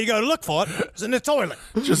you know where you go to look for it? It's in the toilet.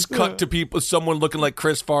 Just cut to someone looking like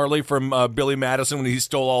Chris Farley from Billy Madison when he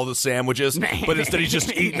stole all the sandwiches, but instead he's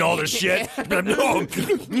just eating all the shit. No,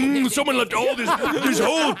 someone left all this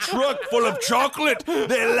whole truck full of chocolate.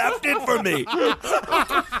 They left it for me.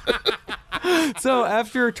 So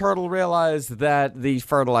after Turtle realized that the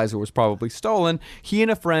fertilizer was probably stolen, he and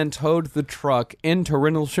a friend towed the truck into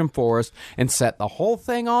Rendlesham Forest and set the whole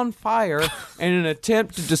thing on fire in an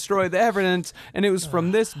attempt to destroy the evidence, and it was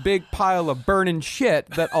from this big pile of burning shit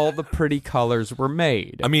that all the pretty colors were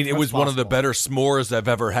made. I mean, it was one of the better s'mores I've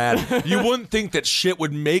ever had. You wouldn't think that shit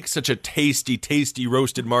would make such a tasty, tasty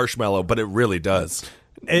roasted marshmallow, but it really does.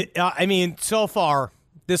 So far,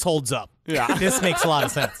 this holds up. Yeah. This makes a lot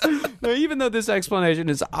of sense. Now, even though this explanation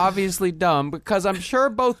is obviously dumb, because I'm sure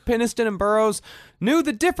both Peniston and Burroughs knew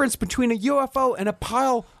the difference between a UFO and a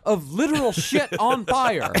pile of literal shit on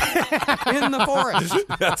fire in the forest.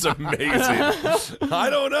 That's amazing. I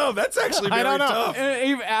don't know. That's actually very tough.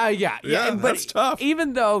 But that's tough.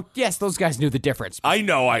 Even though, yes, those guys knew the difference. I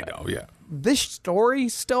know, yeah. This story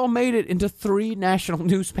still made it into 3 national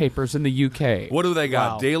newspapers in the UK. What do they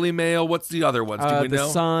got? Wow. Daily Mail? What's the other ones? Do we know?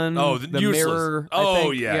 The Sun. Oh, the useless. Mirror.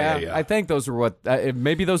 Oh, yeah. I think those are what.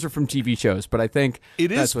 Maybe those are from TV shows, but I think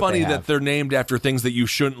it is funny that they're named after things that you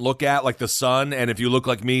shouldn't look at, like the Sun, and if you look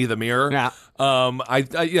like me, the Mirror. Yeah.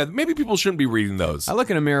 Maybe people shouldn't be reading those. I look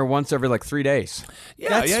in a mirror once every 3 days.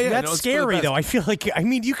 That's scary, though. I feel like,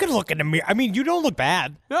 you can look in a mirror. You don't look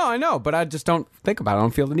bad. No, I know, but I just don't think about it. I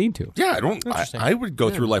don't feel the need to. Yeah, I would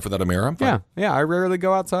go through life without a mirror. I'm fine. Yeah, I rarely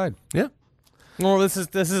go outside. Yeah. Well, this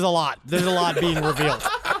is a lot. There's a lot being revealed.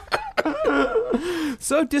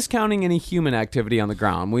 So, discounting any human activity on the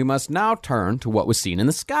ground, we must now turn to what was seen in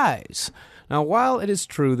the skies. Now, while it is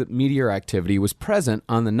true that meteor activity was present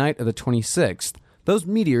on the night of the 26th, those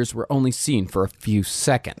meteors were only seen for a few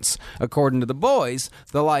seconds. According to the boys,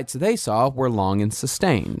 the lights they saw were long and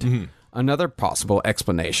sustained. Another possible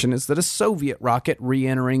explanation is that a Soviet rocket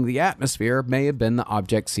re-entering the atmosphere may have been the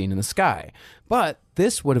object seen in the sky. But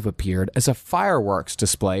this would have appeared as a fireworks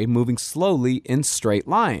display moving slowly in straight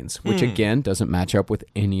lines, which again doesn't match up with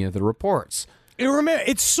any of the reports.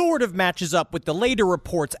 It sort of matches up with the later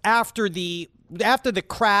reports after the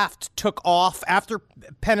craft took off, after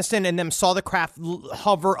Peniston and them saw the craft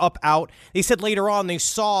hover up out. They said later on they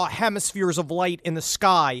saw hemispheres of light in the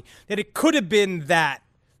sky, that it could have been that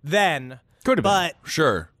then. Could have been.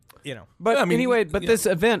 Sure. You know. But anyway, this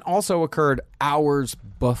event also occurred hours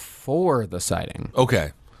before the sighting.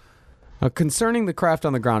 Okay. Now, concerning the craft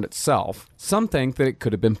on the ground itself, some think that it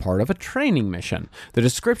could have been part of a training mission. The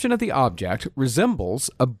description of the object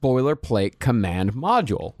resembles a boilerplate command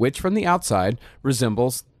module, which from the outside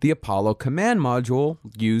resembles the Apollo command module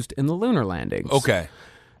used in the lunar landings. Okay.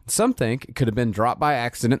 Some think it could have been dropped by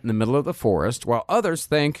accident in the middle of the forest, while others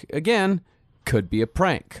think, again, could be a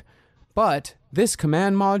prank. But this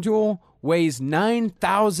command module weighs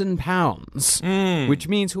 9,000 pounds, which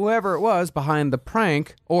means whoever it was behind the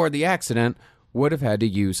prank or the accident would have had to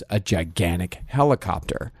use a gigantic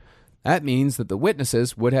helicopter. That means that the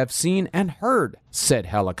witnesses would have seen and heard said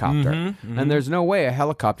helicopter. And there's no way a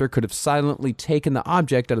helicopter could have silently taken the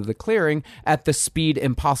object out of the clearing at the speed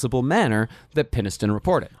impossible manner that Peniston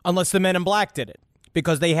reported. Unless the Men in Black did it,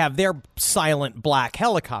 because they have their silent black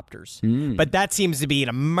helicopters. But that seems to be an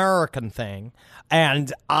American thing.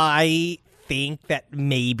 And I think that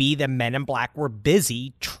maybe the Men in Black were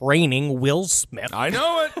busy training Will Smith. I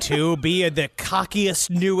know it. To be the cockiest,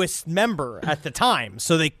 newest member at the time.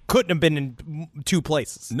 So they couldn't have been in two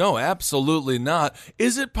places. No, absolutely not.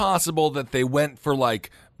 Is it possible that they went for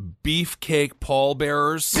like beefcake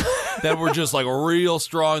pallbearers that were just like real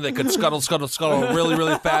strong, that could scuttle really,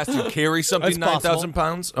 really fast and carry something 9,000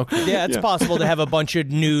 pounds? Okay. Yeah, it's possible to have a bunch of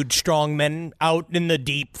nude strong men out in the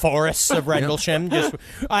deep forests of Rendlesham just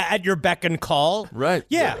at your beck and call. Right.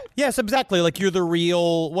 Yeah. Yes, exactly. Like you're the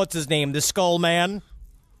real, what's his name? The Skull Man?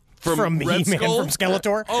 From Red He-Man, Skull? from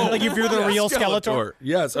Skeletor? Like if you're the real Skeletor?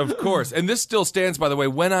 Yes, of course. And this still stands, by the way.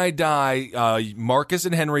 When I die, Marcus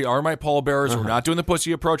and Henry are my pallbearers. We're not doing the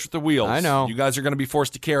pussy approach with the wheels. I know. You guys are going to be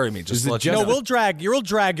forced to carry me. Just to let you know. No, we'll drag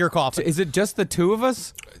your coffin. Is it just the two of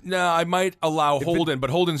us? No, I might allow Holden,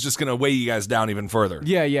 but Holden's just going to weigh you guys down even further.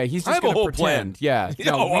 Yeah, he's just going to pretend. Plan.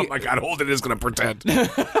 Yeah. Oh my God, Holden is going to pretend.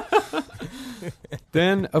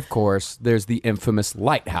 Then, of course, there's the infamous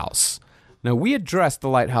lighthouse. Now, we addressed the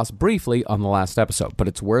lighthouse briefly on the last episode, but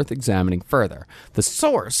it's worth examining further. The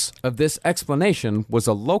source of this explanation was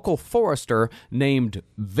a local forester named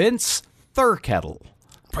Vince Thurkettle.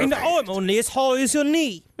 And I'm only as high as your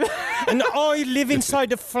knee. And I live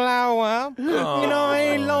inside a flower. And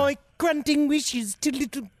I like granting wishes to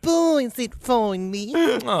little boys that find me.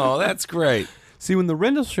 Oh, that's great. See, when the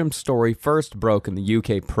Rendlesham story first broke in the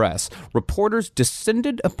UK press, reporters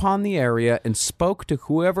descended upon the area and spoke to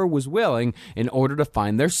whoever was willing in order to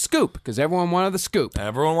find their scoop, because everyone wanted the scoop.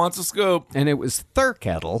 Everyone wants a scoop. And it was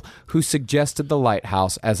Thurkettle who suggested the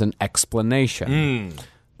lighthouse as an explanation.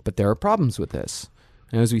 But there are problems with this.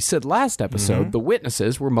 Now, as we said last episode, the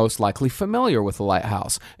witnesses were most likely familiar with the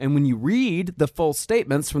lighthouse. And when you read the full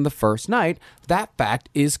statements from the first night, that fact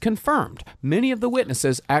is confirmed. Many of the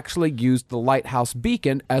witnesses actually used the lighthouse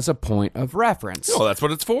beacon as a point of reference. Oh, that's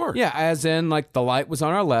what it's for. Yeah, as in, like, the light was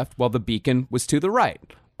on our left while the beacon was to the right.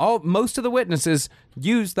 Most of the witnesses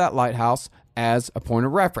used that lighthouse as a point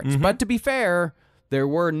of reference. But to be fair, there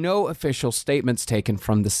were no official statements taken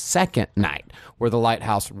from the second night where the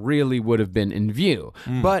lighthouse really would have been in view.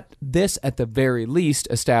 But this, at the very least,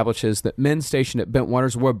 establishes that men stationed at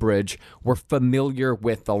Bentwaters Woodbridge were familiar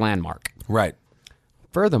with the landmark. Right.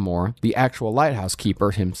 Furthermore, the actual lighthouse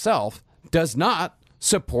keeper himself does not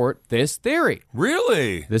support this theory.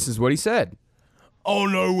 Really? This is what he said. I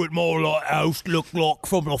know what my lighthouse looked like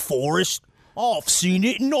from the forest. I've seen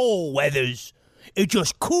it in all weathers. It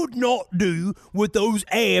just could not do what those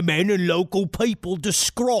airmen and local people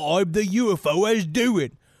describe the UFO as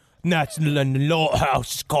doing. And that's the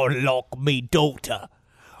lighthouse is kind of like me daughter,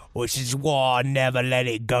 which is why I never let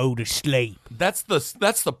it go to sleep. That's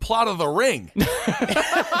the plot of The Ring.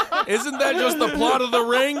 Isn't that just the plot of The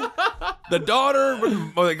Ring? The daughter?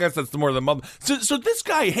 Well, I guess that's more of the mother. So this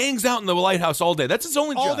guy hangs out in the lighthouse all day. That's his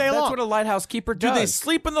only job. All day long. That's what a lighthouse keeper does. Do they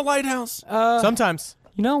sleep in the lighthouse? Sometimes.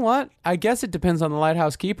 You know what? I guess it depends on the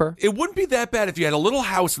lighthouse keeper. It wouldn't be that bad if you had a little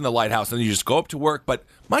house in the lighthouse and you just go up to work, but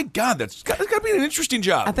my God, that's got to be an interesting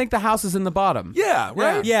job. I think the house is in the bottom. Yeah,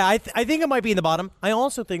 right? Yeah, I think it might be in the bottom. I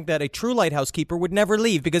also think that a true lighthouse keeper would never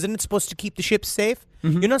leave because isn't it supposed to keep the ship safe?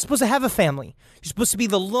 You're not supposed to have a family. You're supposed to be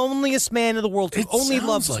the loneliest man in the world who only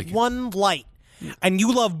loves one light. And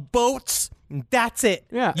you love boats. That's it.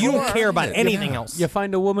 Yeah. You don't care about anything else. You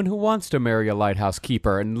find a woman who wants to marry a lighthouse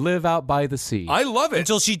keeper and live out by the sea. I love it.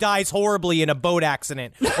 Until she dies horribly in a boat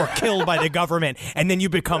accident or killed by the government, and then you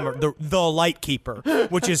become the light keeper,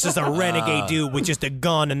 which is just a renegade dude with just a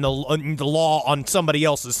gun and the law on somebody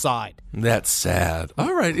else's side. That's sad.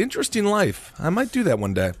 All right, interesting life. I might do that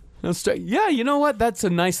one day. Yeah, you know what? That's a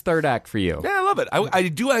nice third act for you. Yeah, I love it. I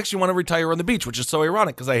do actually want to retire on the beach, which is so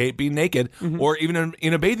ironic because I hate being naked or even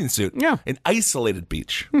in a bathing suit. Yeah. An isolated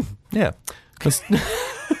beach. Yeah.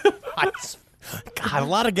 God, a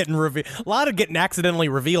lot of getting accidentally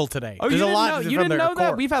revealed today. Oh, There's you a lot. you didn't know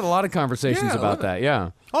that? We've had a lot of conversations about that.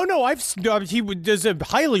 Yeah. Oh no, he was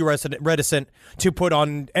highly reticent to put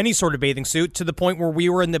on any sort of bathing suit to the point where we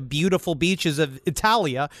were in the beautiful beaches of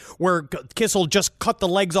Italia, where Kissel just cut the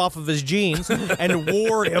legs off of his jeans and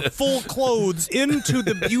wore full clothes into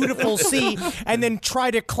the beautiful sea, and then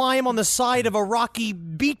tried to climb on the side of a rocky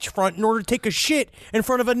beachfront in order to take a shit in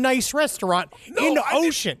front of a nice restaurant in the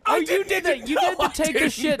ocean. You did that. You did the take a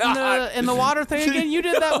shit in the water thing again. You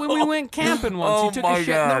did that when we went camping once. You took a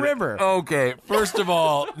shit in the river. Okay, first of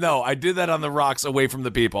all, no, I did that on the rocks away from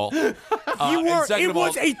the people. It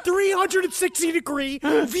was a 360-degree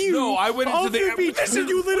view. No, I went into of the beach. Listen,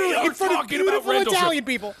 you literally in front of beautiful Italian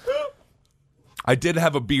people. I did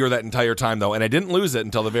have a beer that entire time, though, and I didn't lose it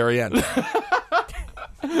until the very end.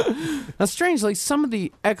 Now, strangely, some of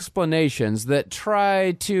the explanations that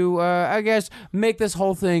try to, I guess, make this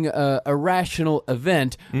whole thing a rational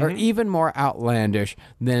event are even more outlandish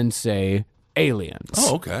than, say, aliens.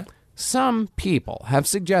 Oh, okay. Some people have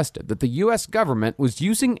suggested that the U.S. government was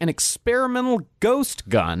using an experimental ghost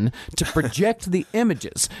gun to project the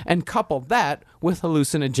images and couple that with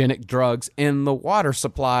hallucinogenic drugs in the water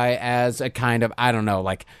supply as a kind of, I don't know,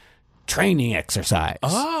 like training exercise.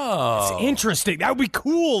 Oh. It's interesting. That would be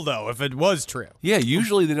cool, though, if it was true. Yeah,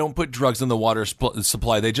 usually they don't put drugs in the water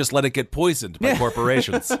supply. They just let it get poisoned by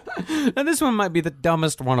corporations. Now, this one might be the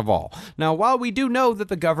dumbest one of all. Now, while we do know that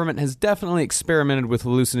the government has definitely experimented with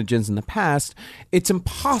hallucinogens in the past, it's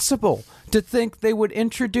impossible to think they would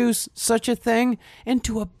introduce such a thing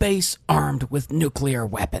into a base armed with nuclear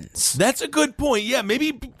weapons. That's a good point. Yeah,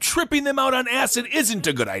 maybe tripping them out on acid isn't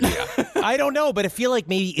a good idea. I don't know, but I feel like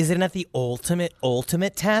maybe isn't that the ultimate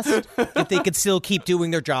test? If they could still keep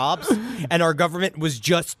doing their jobs and our government was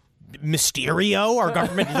just Mysterio? Our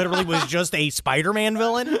government literally was just a Spider-Man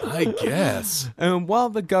villain? I guess. And while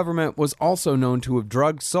the government was also known to have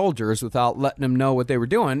drugged soldiers without letting them know what they were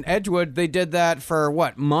doing, Edgewood, they did that for,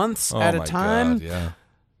 months at a time? God, yeah.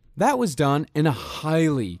 That was done in a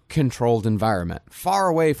highly controlled environment, far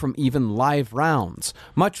away from even live rounds,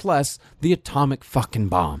 much less the atomic fucking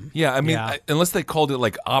bomb. Yeah, I mean, unless they called it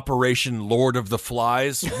like Operation Lord of the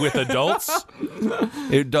Flies with adults,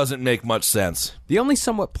 it doesn't make much sense. The only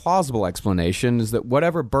somewhat plausible explanation is that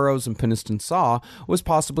whatever Burroughs and Peniston saw was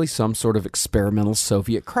possibly some sort of experimental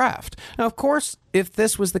Soviet craft. Now, of course, if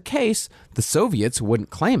this was the case, the Soviets wouldn't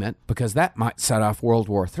claim it because that might set off World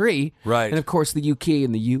War III. Right. And of course, the UK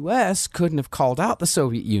and the US couldn't have called out the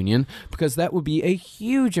Soviet Union because that would be a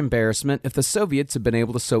huge embarrassment if the Soviets had been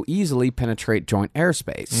able to so easily penetrate joint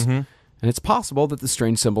airspace. Mm-hmm. And it's possible that the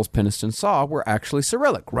strange symbols Peniston saw were actually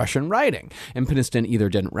Cyrillic, Russian writing, and Peniston either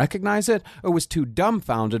didn't recognize it or was too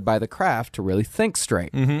dumbfounded by the craft to really think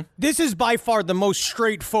straight. Mm-hmm. This is by far the most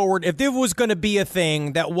straightforward. If there was going to be a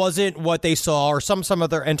thing that wasn't what they saw or some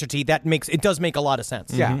other entity, it does make a lot of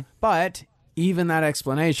sense. Yeah, but even that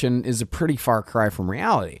explanation is a pretty far cry from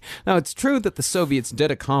reality. Now, it's true that the Soviets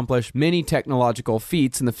did accomplish many technological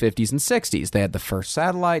feats in the 50s and 60s. They had the first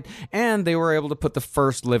satellite, and they were able to put the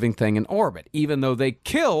first living thing in orbit, even though they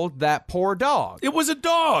killed that poor dog. It was a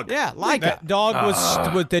dog. Yeah, like that dog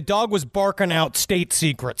the dog was barking out state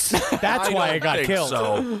secrets. That's why it got killed.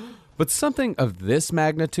 So. But something of this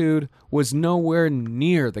magnitude was nowhere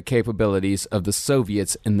near the capabilities of the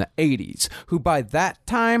Soviets in the 80s, who by that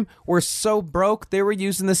time were so broke they were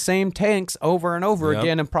using the same tanks over and over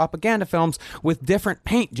again in propaganda films with different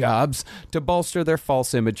paint jobs to bolster their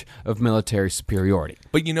false image of military superiority.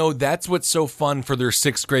 But that's what's so fun for their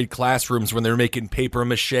 6th grade classrooms when they're making paper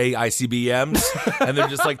mache ICBMs and they're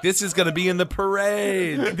just like, this is going to be in the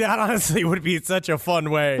parade. That honestly would be such a fun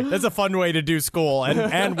way. That's a fun way to do school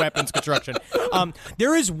and weapons construction.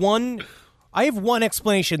 I have one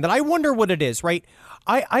explanation that I wonder what it is, right?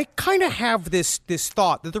 I kind of have this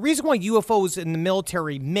thought that the reason why UFOs in the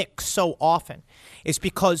military mix so often is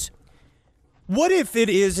because what if it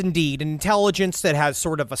is indeed an intelligence that has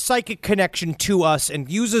sort of a psychic connection to us and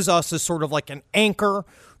uses us as sort of like an anchor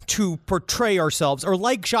to portray ourselves, or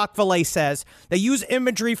like Jacques Vallée says, they use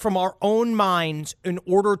imagery from our own minds in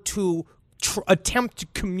order to attempt to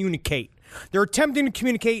communicate. They're attempting to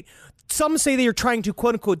communicate. Some say they are trying to,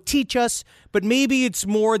 quote unquote, teach us, but maybe it's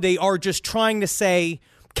more they are just trying to say,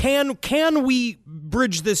 can we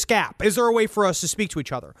bridge this gap? Is there a way for us to speak to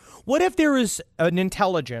each other? What if there is an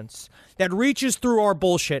intelligence that reaches through our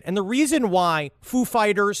bullshit? And the reason why Foo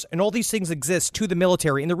Fighters and all these things exist to the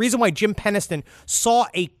military, and the reason why Jim Peniston saw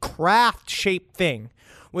a craft-shaped thing,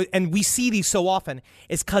 and we see these so often,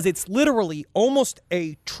 is because it's literally almost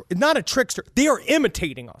not a trickster. They are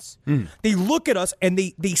imitating us. They look at us and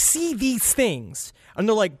they see these things and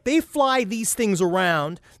they're like, they fly these things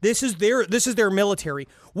around. This is their military.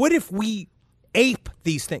 What if we ape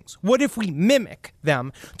these things? What if we mimic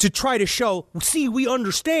them to try to show, see, we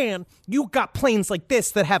understand you got planes like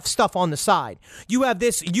this that have stuff on the side. You have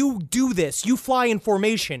this, you do this, you fly in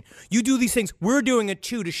formation, you do these things. We're doing it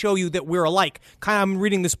too to show you that we're alike. I'm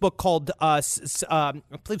reading this book called, I believe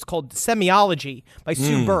it's called Semiology by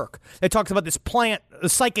Sue Burke. It talks about this plant, a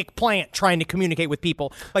psychic plant trying to communicate with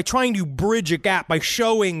people by trying to bridge a gap by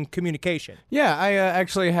showing communication. Yeah, I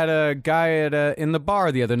actually had a guy in the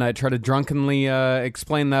bar the other night try to drunkenly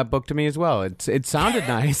explain that book to me as well. It sounded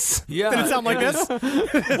nice. Yeah. Did it sound like this?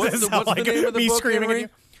 What's the name of the me book, screaming Henry? at you?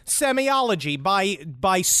 Semiology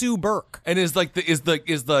by Sue Burke. And is the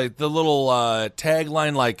little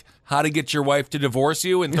tagline like how to get your wife to divorce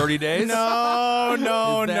you in 30 days?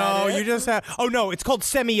 No. You just have. Oh no, it's called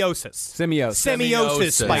Semiosis.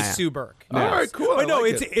 Semiosis by Sue Burke. All right, cool. But no,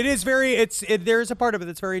 it is very. There's a part of it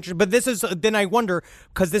that's very interesting. But this is. Then I wonder,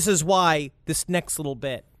 because this is why this next little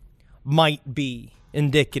bit might be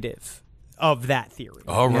indicative of that theory.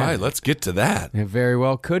 All right, let's get to that. It very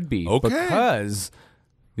well could be. Okay. Because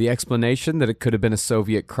the explanation that it could have been a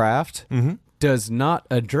Soviet craft does not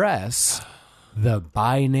address the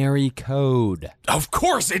binary code. Of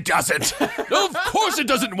course it doesn't. Of course it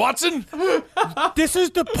doesn't, Watson. This is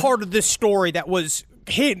the part of this story that was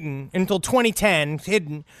hidden until 2010,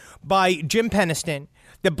 hidden by Jim Peniston,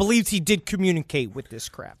 that believes he did communicate with this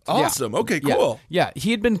craft. Awesome. Yeah. Okay, cool. Yeah,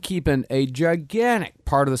 he had been keeping a gigantic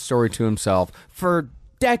part of the story to himself for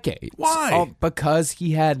decades. Why? Because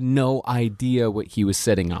he had no idea what he was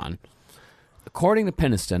sitting on. According to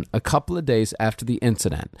Peniston, a couple of days after the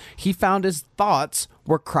incident, he found his thoughts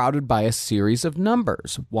were crowded by a series of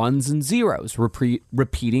numbers, ones and zeros,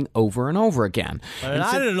 repeating over and over again. And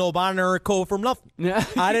I didn't know binary code from nothing.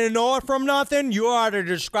 I didn't know it from nothing. You ought to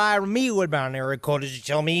describe me what binary code is. You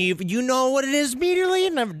tell me if you know what it is immediately.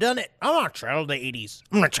 I've never done it. I'm not a child of the 80s.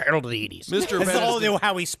 I'm not a child of the 80s. Mr. That's all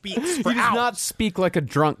how he speaks for He does not speak like a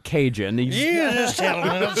drunk Cajun. You just tell me.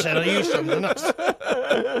 I'll tell you something else.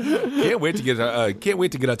 Can't wait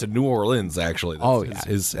to get out to New Orleans. Actually,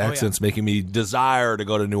 his accent's making me desire to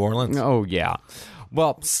go to New Orleans. Oh yeah.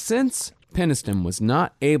 Well, since Peniston was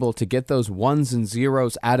not able to get those ones and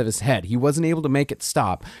zeros out of his head, he wasn't able to make it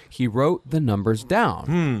stop. He wrote the numbers down,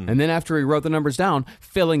 and then after he wrote the numbers down,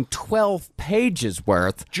 filling 12 pages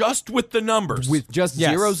worth just with the numbers, with just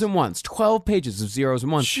zeros and ones, 12 pages of zeros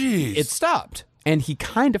and ones. Jeez. It stopped. And he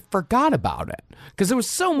kind of forgot about it because there was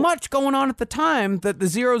so much going on at the time that the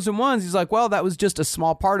zeros and ones, he's like, well, that was just a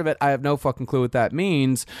small part of it. I have no fucking clue what that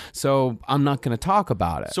means, so I'm not going to talk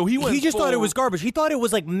about it. So he just thought it was garbage. He thought it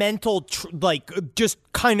was like mental, just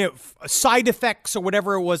kind of side effects or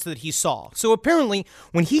whatever it was that he saw. So apparently,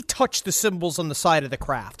 when he touched the symbols on the side of the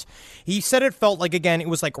craft, he said it felt like, again, it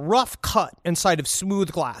was like rough cut inside of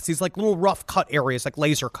smooth glass. These like little rough cut areas, like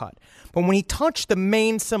laser cut. But when he touched the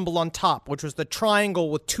main symbol on top, which was the triangle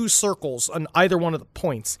with two circles on either one of the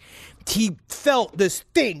points, he felt this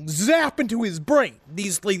thing zap into his brain.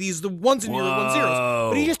 These the ones and ones zeros.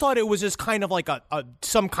 But he just thought it was just kind of like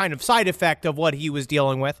some kind of side effect of what he was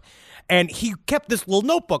dealing with. And he kept this little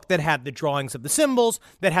notebook that had the drawings of the symbols,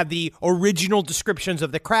 that had the original descriptions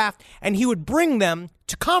of the craft, and he would bring them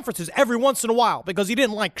to conferences every once in a while because he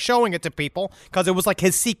didn't like showing it to people because it was like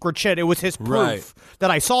his secret shit. It was his proof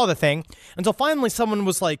that I saw the thing. Until finally someone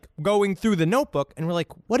was like going through the notebook and we're like,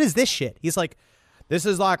 what is this shit? He's like, this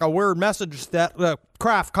is like a weird message that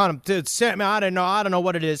Kraft kind of sent me. I don't know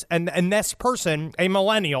what it is. And this person, a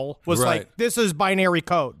millennial, was like, this is binary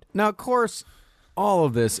code. Now, of course, all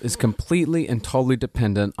of this is completely and totally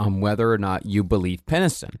dependent on whether or not you believe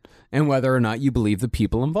Peniston and whether or not you believe the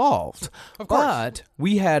people involved. Of course. But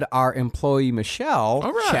we had our employee,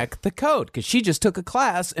 Michelle, check the code because she just took a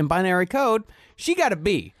class in binary code. She got a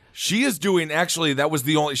B. She is doing, actually, that was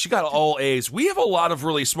the only, she got all A's. We have a lot of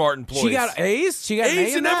really smart employees. She got A's? She got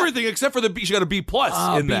A's in everything except for the B. She got a B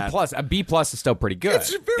plus in B that. plus. A B plus is still pretty good.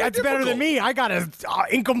 It's very That's better than me. I got a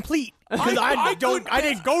incomplete. Because I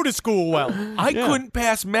didn't go to school well. I couldn't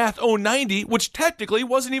pass Math 090, which technically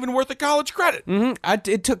wasn't even worth a college credit.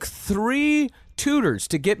 It took 3 tutors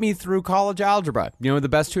to get me through college algebra. You know who the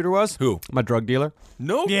best tutor was? Who? My drug dealer.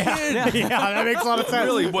 No kidding. Yeah, that makes a lot of sense.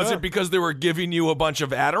 Really? Was it because they were giving you a bunch of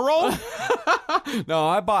Adderall? No,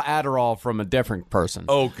 I bought Adderall from a different person.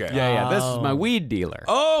 Okay. Yeah. This is my weed dealer.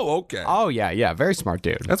 Oh, okay. Oh, yeah. Very smart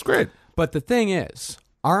dude. That's great. But the thing is,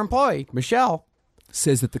 our employee, Michelle,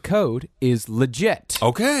 says that the code is legit.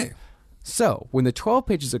 Okay. So, when the 12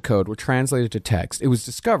 pages of code were translated to text, it was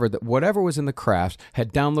discovered that whatever was in the craft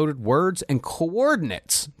had downloaded words and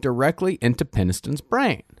coordinates directly into Peniston's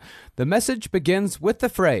brain. The message begins with the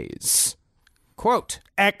phrase, quote,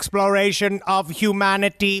 exploration of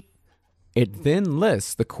humanity. It then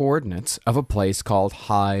lists the coordinates of a place called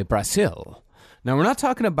High Brazil. Now, we're not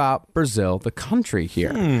talking about Brazil, the country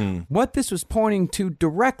here. What this was pointing to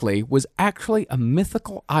directly was actually a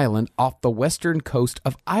mythical island off the western coast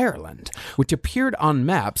of Ireland, which appeared on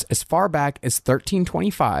maps as far back as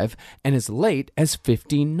 1325 and as late as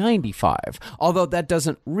 1595, although that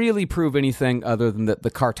doesn't really prove anything other than that the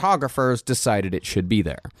cartographers decided it should be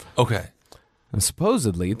there. Okay. And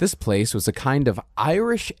supposedly, this place was a kind of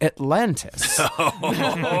Irish Atlantis.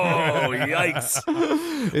 Oh, yikes.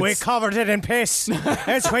 We covered it in piss.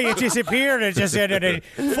 That's why you disappeared. It just ended in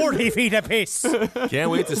 40 feet of piss. Can't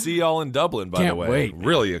wait to see y'all in Dublin, by the way. Wait.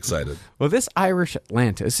 Really excited. Well, this Irish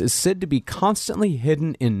Atlantis is said to be constantly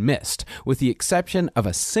hidden in mist, with the exception of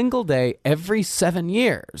a single day every 7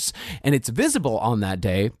 years. And it's visible on that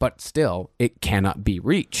day, but still, it cannot be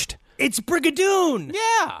reached. It's Brigadoon.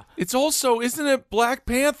 Yeah. It's also, isn't it Black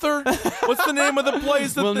Panther? What's the name of the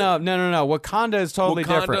place? Well, no. Wakanda is totally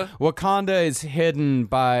different. Wakanda is hidden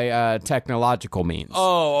by technological means.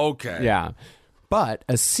 Oh, okay. Yeah. But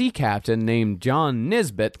a sea captain named John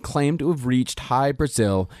Nisbet claimed to have reached High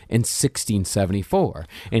Brazil in 1674.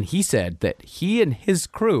 And he said that he and his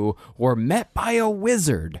crew were met by a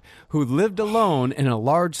wizard who lived alone in a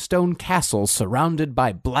large stone castle surrounded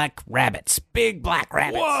by black rabbits. Big black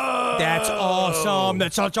rabbits. Whoa! That's awesome.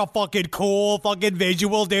 That's such a fucking cool fucking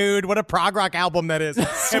visual, dude. What a prog rock album that is.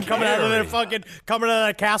 Him coming out of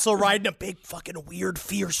that castle riding a big fucking weird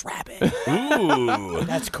fierce rabbit. Ooh.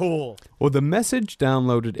 That's cool. Well, the message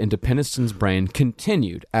downloaded into Peniston's brain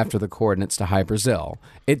continued after the coordinates to High Brazil.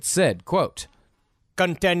 It said, quote,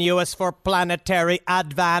 continuous for planetary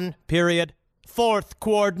advan, period. 4th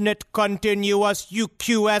coordinate continuous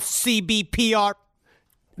UQSCBPR.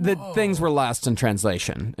 The things were lost in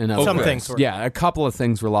translation. Some things were. Yeah, a couple of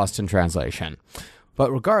things were lost in translation.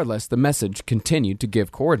 But regardless, the message continued to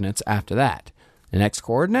give coordinates after that. The next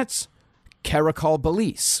coordinates? Caracol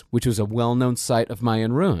Belize, which was a well-known site of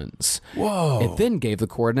Mayan ruins. Whoa. It then gave the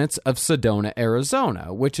coordinates of Sedona,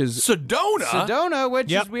 Arizona, which is... Sedona? Sedona,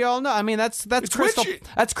 which as we all know, I mean, that's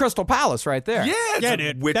Crystal Palace right there. Yeah,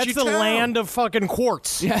 dude. That's the land of fucking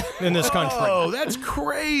quartz in this country. Oh, that's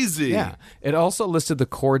crazy. Yeah. It also listed the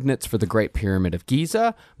coordinates for the Great Pyramid of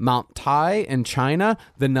Giza, Mount Tai in China,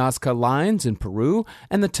 the Nazca Lines in Peru,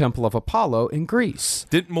 and the Temple of Apollo in Greece.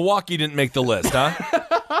 Milwaukee didn't make the list, huh?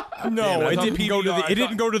 No, it didn't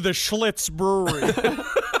go to the Schlitz Brewery.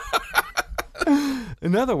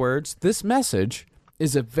 In other words, this message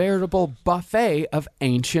is a veritable buffet of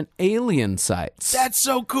ancient alien sites. That's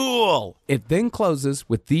so cool. It then closes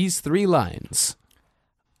with these 3 lines.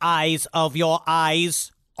 Eyes of your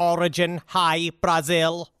eyes, origin High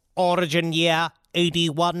Brazil, origin year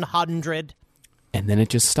 8100. And then it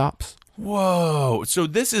just stops. Whoa. So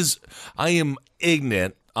I am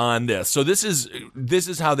ignorant on this. So this is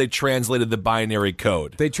how they translated the binary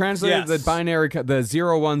code. They translated the binary code, the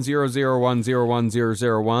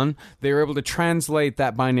 01001010001. They were able to translate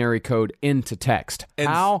that binary code into text. And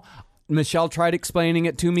how? Michelle tried explaining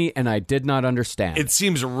it to me, and I did not understand. It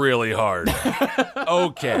seems really hard.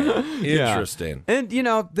 Okay. Interesting. Yeah. And,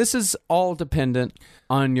 this is all dependent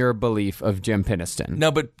on your belief of Jim Peniston.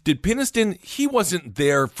 No, but did Peniston, he wasn't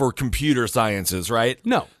there for computer sciences, right?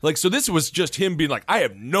 No. So this was just him being like, I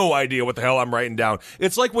have no idea what the hell I'm writing down.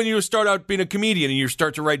 It's like when you start out being a comedian and you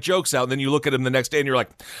start to write jokes out, and then you look at him the next day and you're like,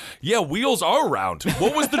 yeah, wheels are round.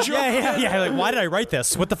 What was the joke? Yeah. Like, why did I write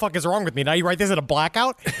this? What the fuck is wrong with me? Now you write this in a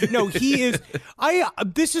blackout? No, he is...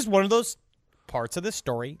 This is one of those parts of this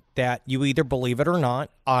story that you either believe it or not.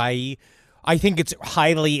 I think it's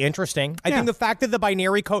highly interesting. I think the fact that the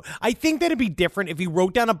binary code, I think that it'd be different if you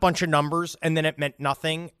wrote down a bunch of numbers and then it meant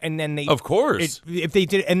nothing, and then they, of course, if they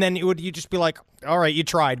did, and then you just be like, all right, you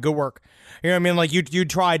tried, good work. You know what I mean? Like you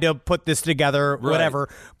tried to put this together, whatever.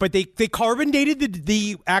 But they carbon dated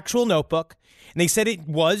the actual notebook. And they said it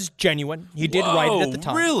was genuine. He did write it at the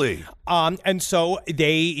time. Really? And so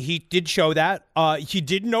he did show that. He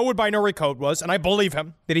didn't know what binary code was, and I believe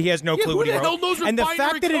him that he has no clue what he wrote. Who the hell knows what and the binary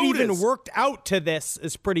fact that it code even is? worked out to this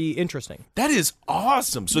is pretty interesting. That is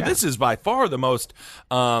awesome. So this is by far the most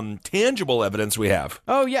tangible evidence we have.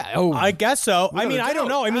 Oh, yeah. Oh, I guess so. I mean, Without a I don't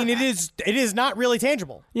doubt. know. I mean, it is not really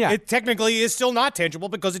tangible. Yeah. It technically is still not tangible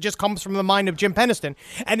because it just comes from the mind of Jim Peniston.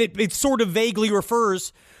 And it sort of vaguely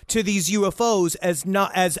refers to these UFOs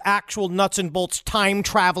as actual nuts and bolts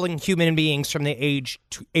time-traveling human beings from the age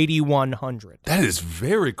 8100. That is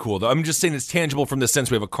very cool, though. I'm just saying it's tangible from the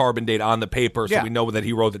sense we have a carbon date on the paper, so we know that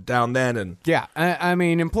he wrote it down then. And yeah, I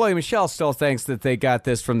mean, employee Michelle still thinks that they got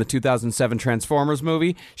this from the 2007 Transformers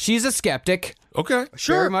movie. She's a skeptic. Okay.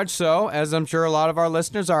 Sure. Very much so, as I'm sure a lot of our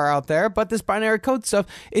listeners are out there. But this binary code stuff,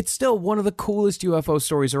 it's still one of the coolest UFO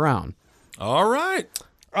stories around. All right.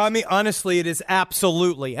 I mean, honestly, it is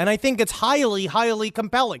absolutely. And I think it's highly, highly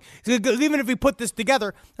compelling. Even if we put this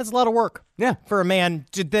together, that's a lot of work. Yeah. For a man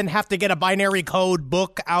to then have to get a binary code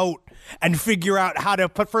book out and figure out how to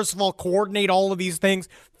first of all, coordinate all of these things,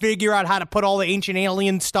 figure out how to put all the ancient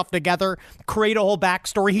alien stuff together, create a whole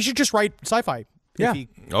backstory. He should just write sci-fi. Yeah. If he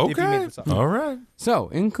made this up. All right. So,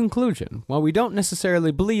 in conclusion, while we don't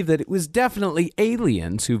necessarily believe that it was definitely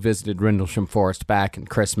aliens who visited Rendlesham Forest back in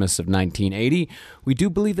Christmas of 1980, we do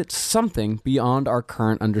believe that something beyond our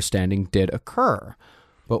current understanding did occur.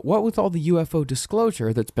 But what with all the UFO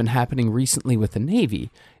disclosure that's been happening recently with the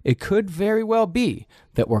Navy, it could very well be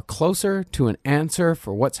that we're closer to an answer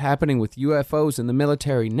for what's happening with UFOs in the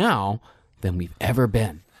military now than we've ever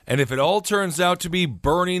been. And if it all turns out to be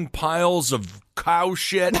burning piles of cow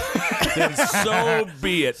shit, then so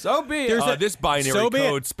be it. So be it. This binary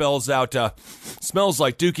code spells out, smells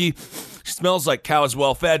like dookie, smells like cows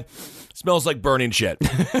well fed, smells like burning shit.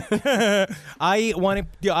 I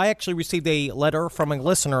actually received a letter from a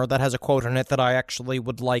listener that has a quote in it that I actually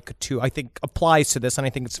would like to, I think applies to this, and I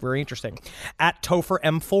think it's very interesting. At Topher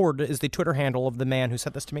M. Ford is the Twitter handle of the man who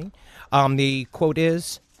sent this to me. The quote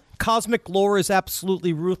is, "Cosmic lore is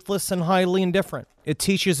absolutely ruthless and highly indifferent. It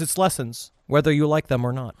teaches its lessons, whether you like them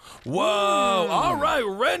or not." Whoa. All right,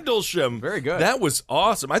 Rendlesham. Very good. That was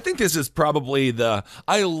awesome. I think this is probably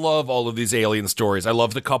I love all of these alien stories. I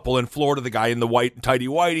love the couple in Florida, the guy in the white tighty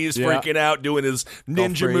whities freaking out, doing his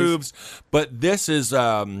ninja moves. But this is,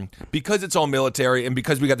 because it's all military and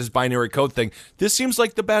because we got this binary code thing, this seems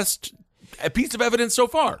like the best piece of evidence so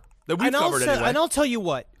far that we've covered anyway. And I'll tell you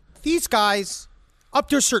what, these guys, up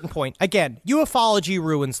to a certain point, again, ufology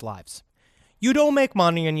ruins lives. You don't make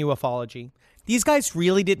money in ufology. These guys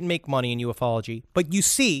really didn't make money in ufology, but you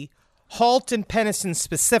see, Halt and Peniston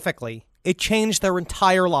specifically, it changed their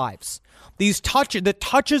entire lives. The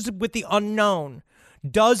touches with the unknown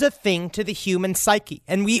does a thing to the human psyche.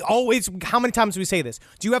 And we always, how many times do we say this?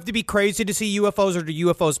 Do you have to be crazy to see UFOs, or do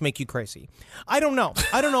UFOs make you crazy? I don't know.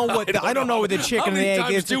 I don't know what the chicken and the egg is. How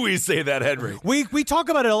many times do we say that, Henry? We talk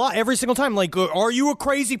about it a lot every single time. Like, are you a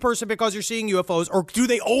crazy person because you're seeing UFOs, or do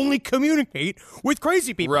they only communicate with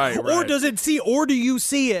crazy people? Right. Or do you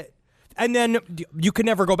see it and then you can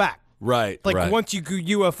never go back? Right. Like once you go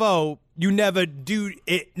UFO, you never do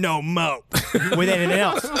it no more with anything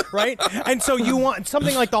else, right? And so you want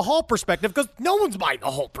something like the Halt perspective, because no one's buying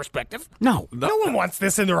the Halt perspective. No one wants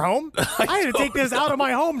this in their home. I had to take this out of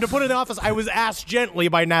my home to put it in the office. I was asked gently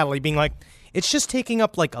by Natalie, being like, "It's just taking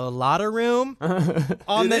up like a lot of room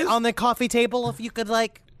on the coffee table. If you could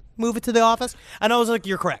like move it to the office," and I was like,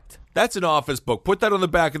 "You're correct." That's an office book. Put that on the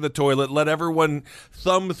back of the toilet. Let everyone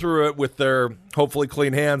thumb through it with their hopefully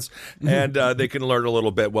clean hands, and they can learn a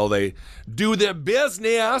little bit while they do their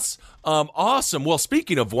business. Awesome. Well,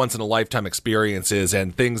 speaking of once-in-a-lifetime experiences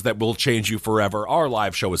and things that will change you forever, our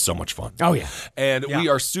live show is so much fun. Oh, yeah. And we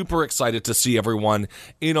are super excited to see everyone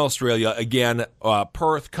in Australia. Again,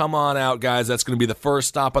 Perth, come on out, guys. That's going to be the first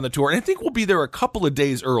stop on the tour. And I think we'll be there a couple of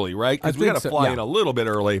days early, right? Because we got to fly in a little bit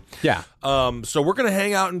early. Yeah. So we're going to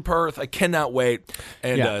hang out in Perth. I cannot wait.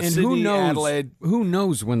 And Sydney, who knows, Adelaide. Who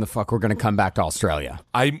knows when the fuck we're going to come back to Australia?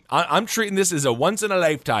 I'm treating this as a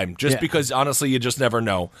once-in-a-lifetime, just because, honestly, you just never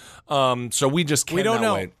know. So we just cannot We don't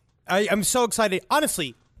know. wait. I'm so excited.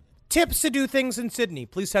 Honestly, tips to do things in Sydney,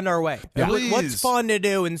 please send our way. Yeah. What's fun to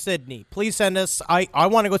do in Sydney? Please send us. I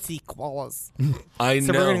want to go see koalas. I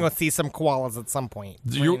So know. we're going to go see some koalas at some point.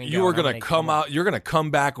 You are going to come out. You're going to come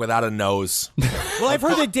back without a nose. Well, I've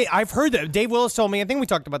heard that Dave Willis told me. I think we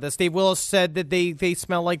talked about this. Dave Willis said that they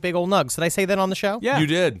smell like big old nugs. Did I say that on the show? Yeah. You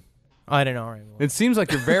did. I don't know. All right. It seems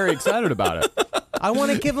like you're very excited about it. I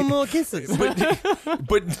want to give them little kisses. But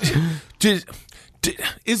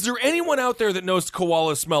is there anyone out there that knows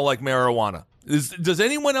koalas smell like marijuana? Does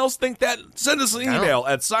anyone else think that? Send us an email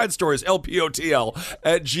at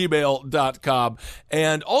sidestorieslpotl@gmail.com.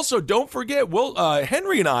 And also, don't forget,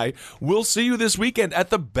 Henry and I will see you this weekend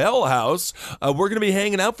at the Bell House. We're going to be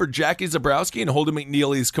hanging out for Jackie Zabrowski and Holden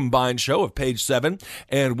McNeely's combined show of Page 7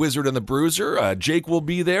 and Wizard and the Bruiser. Jake will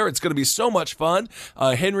be there. It's going to be so much fun.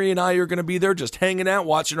 Henry and I are going to be there just hanging out,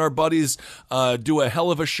 watching our buddies do a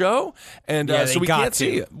hell of a show. And so we can't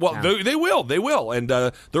see you. Well, they will. And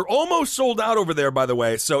they're almost sold out over there, by the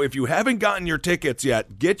way. So if you haven't gotten your tickets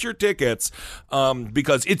yet, get your tickets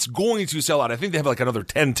because it's going to sell out. I think they have like another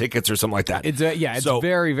 10 tickets or something like that. It's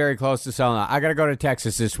very, very close to selling out. I got to go to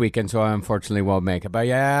Texas this weekend, so I unfortunately won't make it. But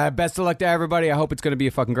yeah, best of luck to everybody. I hope it's going to be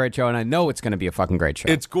a fucking great show, and I know it's going to be a fucking great show.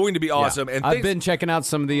 It's going to be awesome. Yeah. And I've been checking out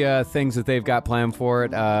some of the things that they've got planned for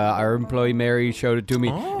it. Our employee Mary showed it to me,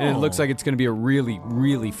 and it looks like it's going to be a really,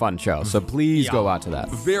 really fun show. So please go out to that.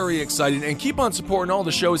 Very exciting. And keep on supporting all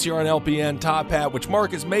the shows here on LPN Top Hat, which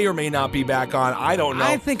Marcus may or may not be back on. I don't know.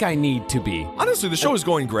 I think I need to be. Honestly, the show is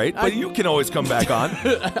going great, but you can always come back on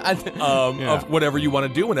of whatever you want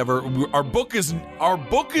to do whenever. Our book is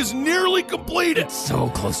nearly completed. It's so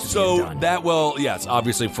close to being done. So that will, yes,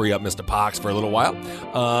 obviously free up Mr. Pox for a little while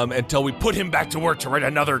until we put him back to work to write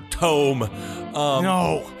another tome.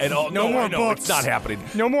 No more books. It's not happening.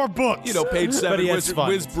 No more books. You know, Page 7,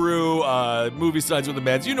 Whiz Brew, Movie Signs with the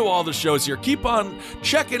Meds. You know all the shows here. Keep on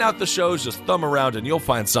checking out the shows. Just thumb around and you'll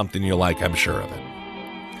find something you like, I'm sure of it.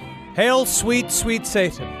 Hail, sweet, sweet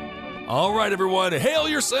Satan. All right, everyone. Hail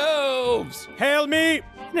yourselves. Hail me.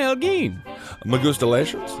 Hail Geen.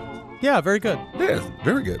 Magustalations? Yeah, very good. Yeah,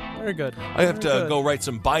 very good. Very good. I have to go write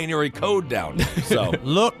some binary code down. So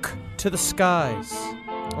look to the skies.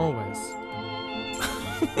 Always.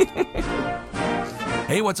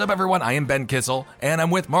 Hey, what's up, everyone? I am Ben Kissel, and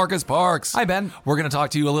I'm with Marcus Parks. Hi, Ben. We're going to talk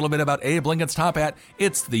to you a little bit about Abe Lincoln's Top Hat.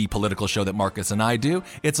 It's the political show that Marcus and I do.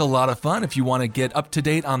 It's a lot of fun. If you want to get up to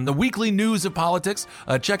date on the weekly news of politics,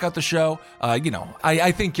 check out the show. I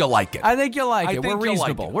think you'll like it. I think you'll like it. We're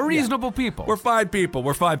reasonable. We're reasonable people. We're fine people.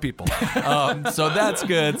 So that's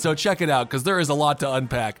good. So check it out, because there is a lot to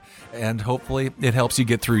unpack, and hopefully it helps you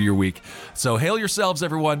get through your week. So hail yourselves,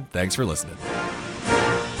 everyone. Thanks for listening.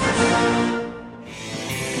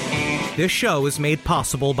 This show is made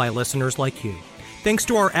possible by listeners like you. Thanks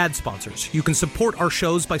to our ad sponsors, you can support our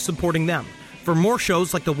shows by supporting them. For more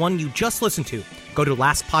shows like the one you just listened to, go to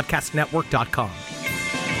lastpodcastnetwork.com.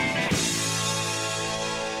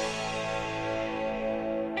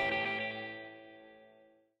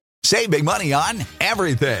 Save big money on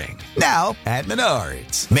everything. Now at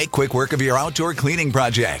Menards. Make quick work of your outdoor cleaning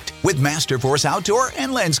project with Masterforce Outdoor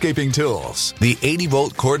and Landscaping Tools. The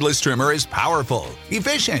 80-volt cordless trimmer is powerful,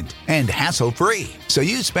 efficient, and hassle-free. So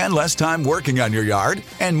you spend less time working on your yard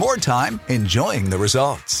and more time enjoying the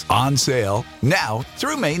results. On sale now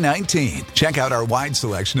through May 19th. Check out our wide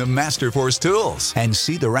selection of Masterforce tools and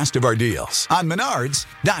see the rest of our deals on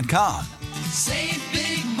Menards.com. Save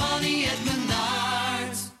big money at Menards.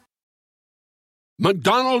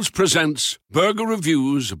 McDonald's presents Burger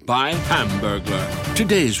Reviews by Hamburglar.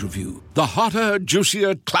 Today's review, the hotter,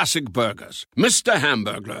 juicier classic burgers. Mr.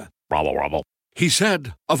 Hamburglar. Rubble, rubble. He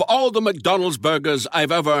said, of all the McDonald's burgers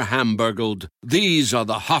I've ever hamburgled, these are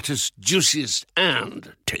the hottest, juiciest,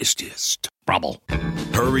 and tastiest. Rubble.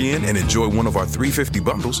 Hurry in and enjoy one of our $3.50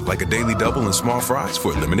 bundles, like a daily double and small fries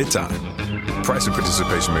for a limited time. Price and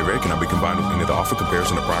participation may vary, cannot be combined with any other offer,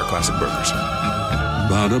 comparison to prior classic burgers.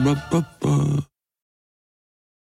 Ba-da-ba-ba-ba.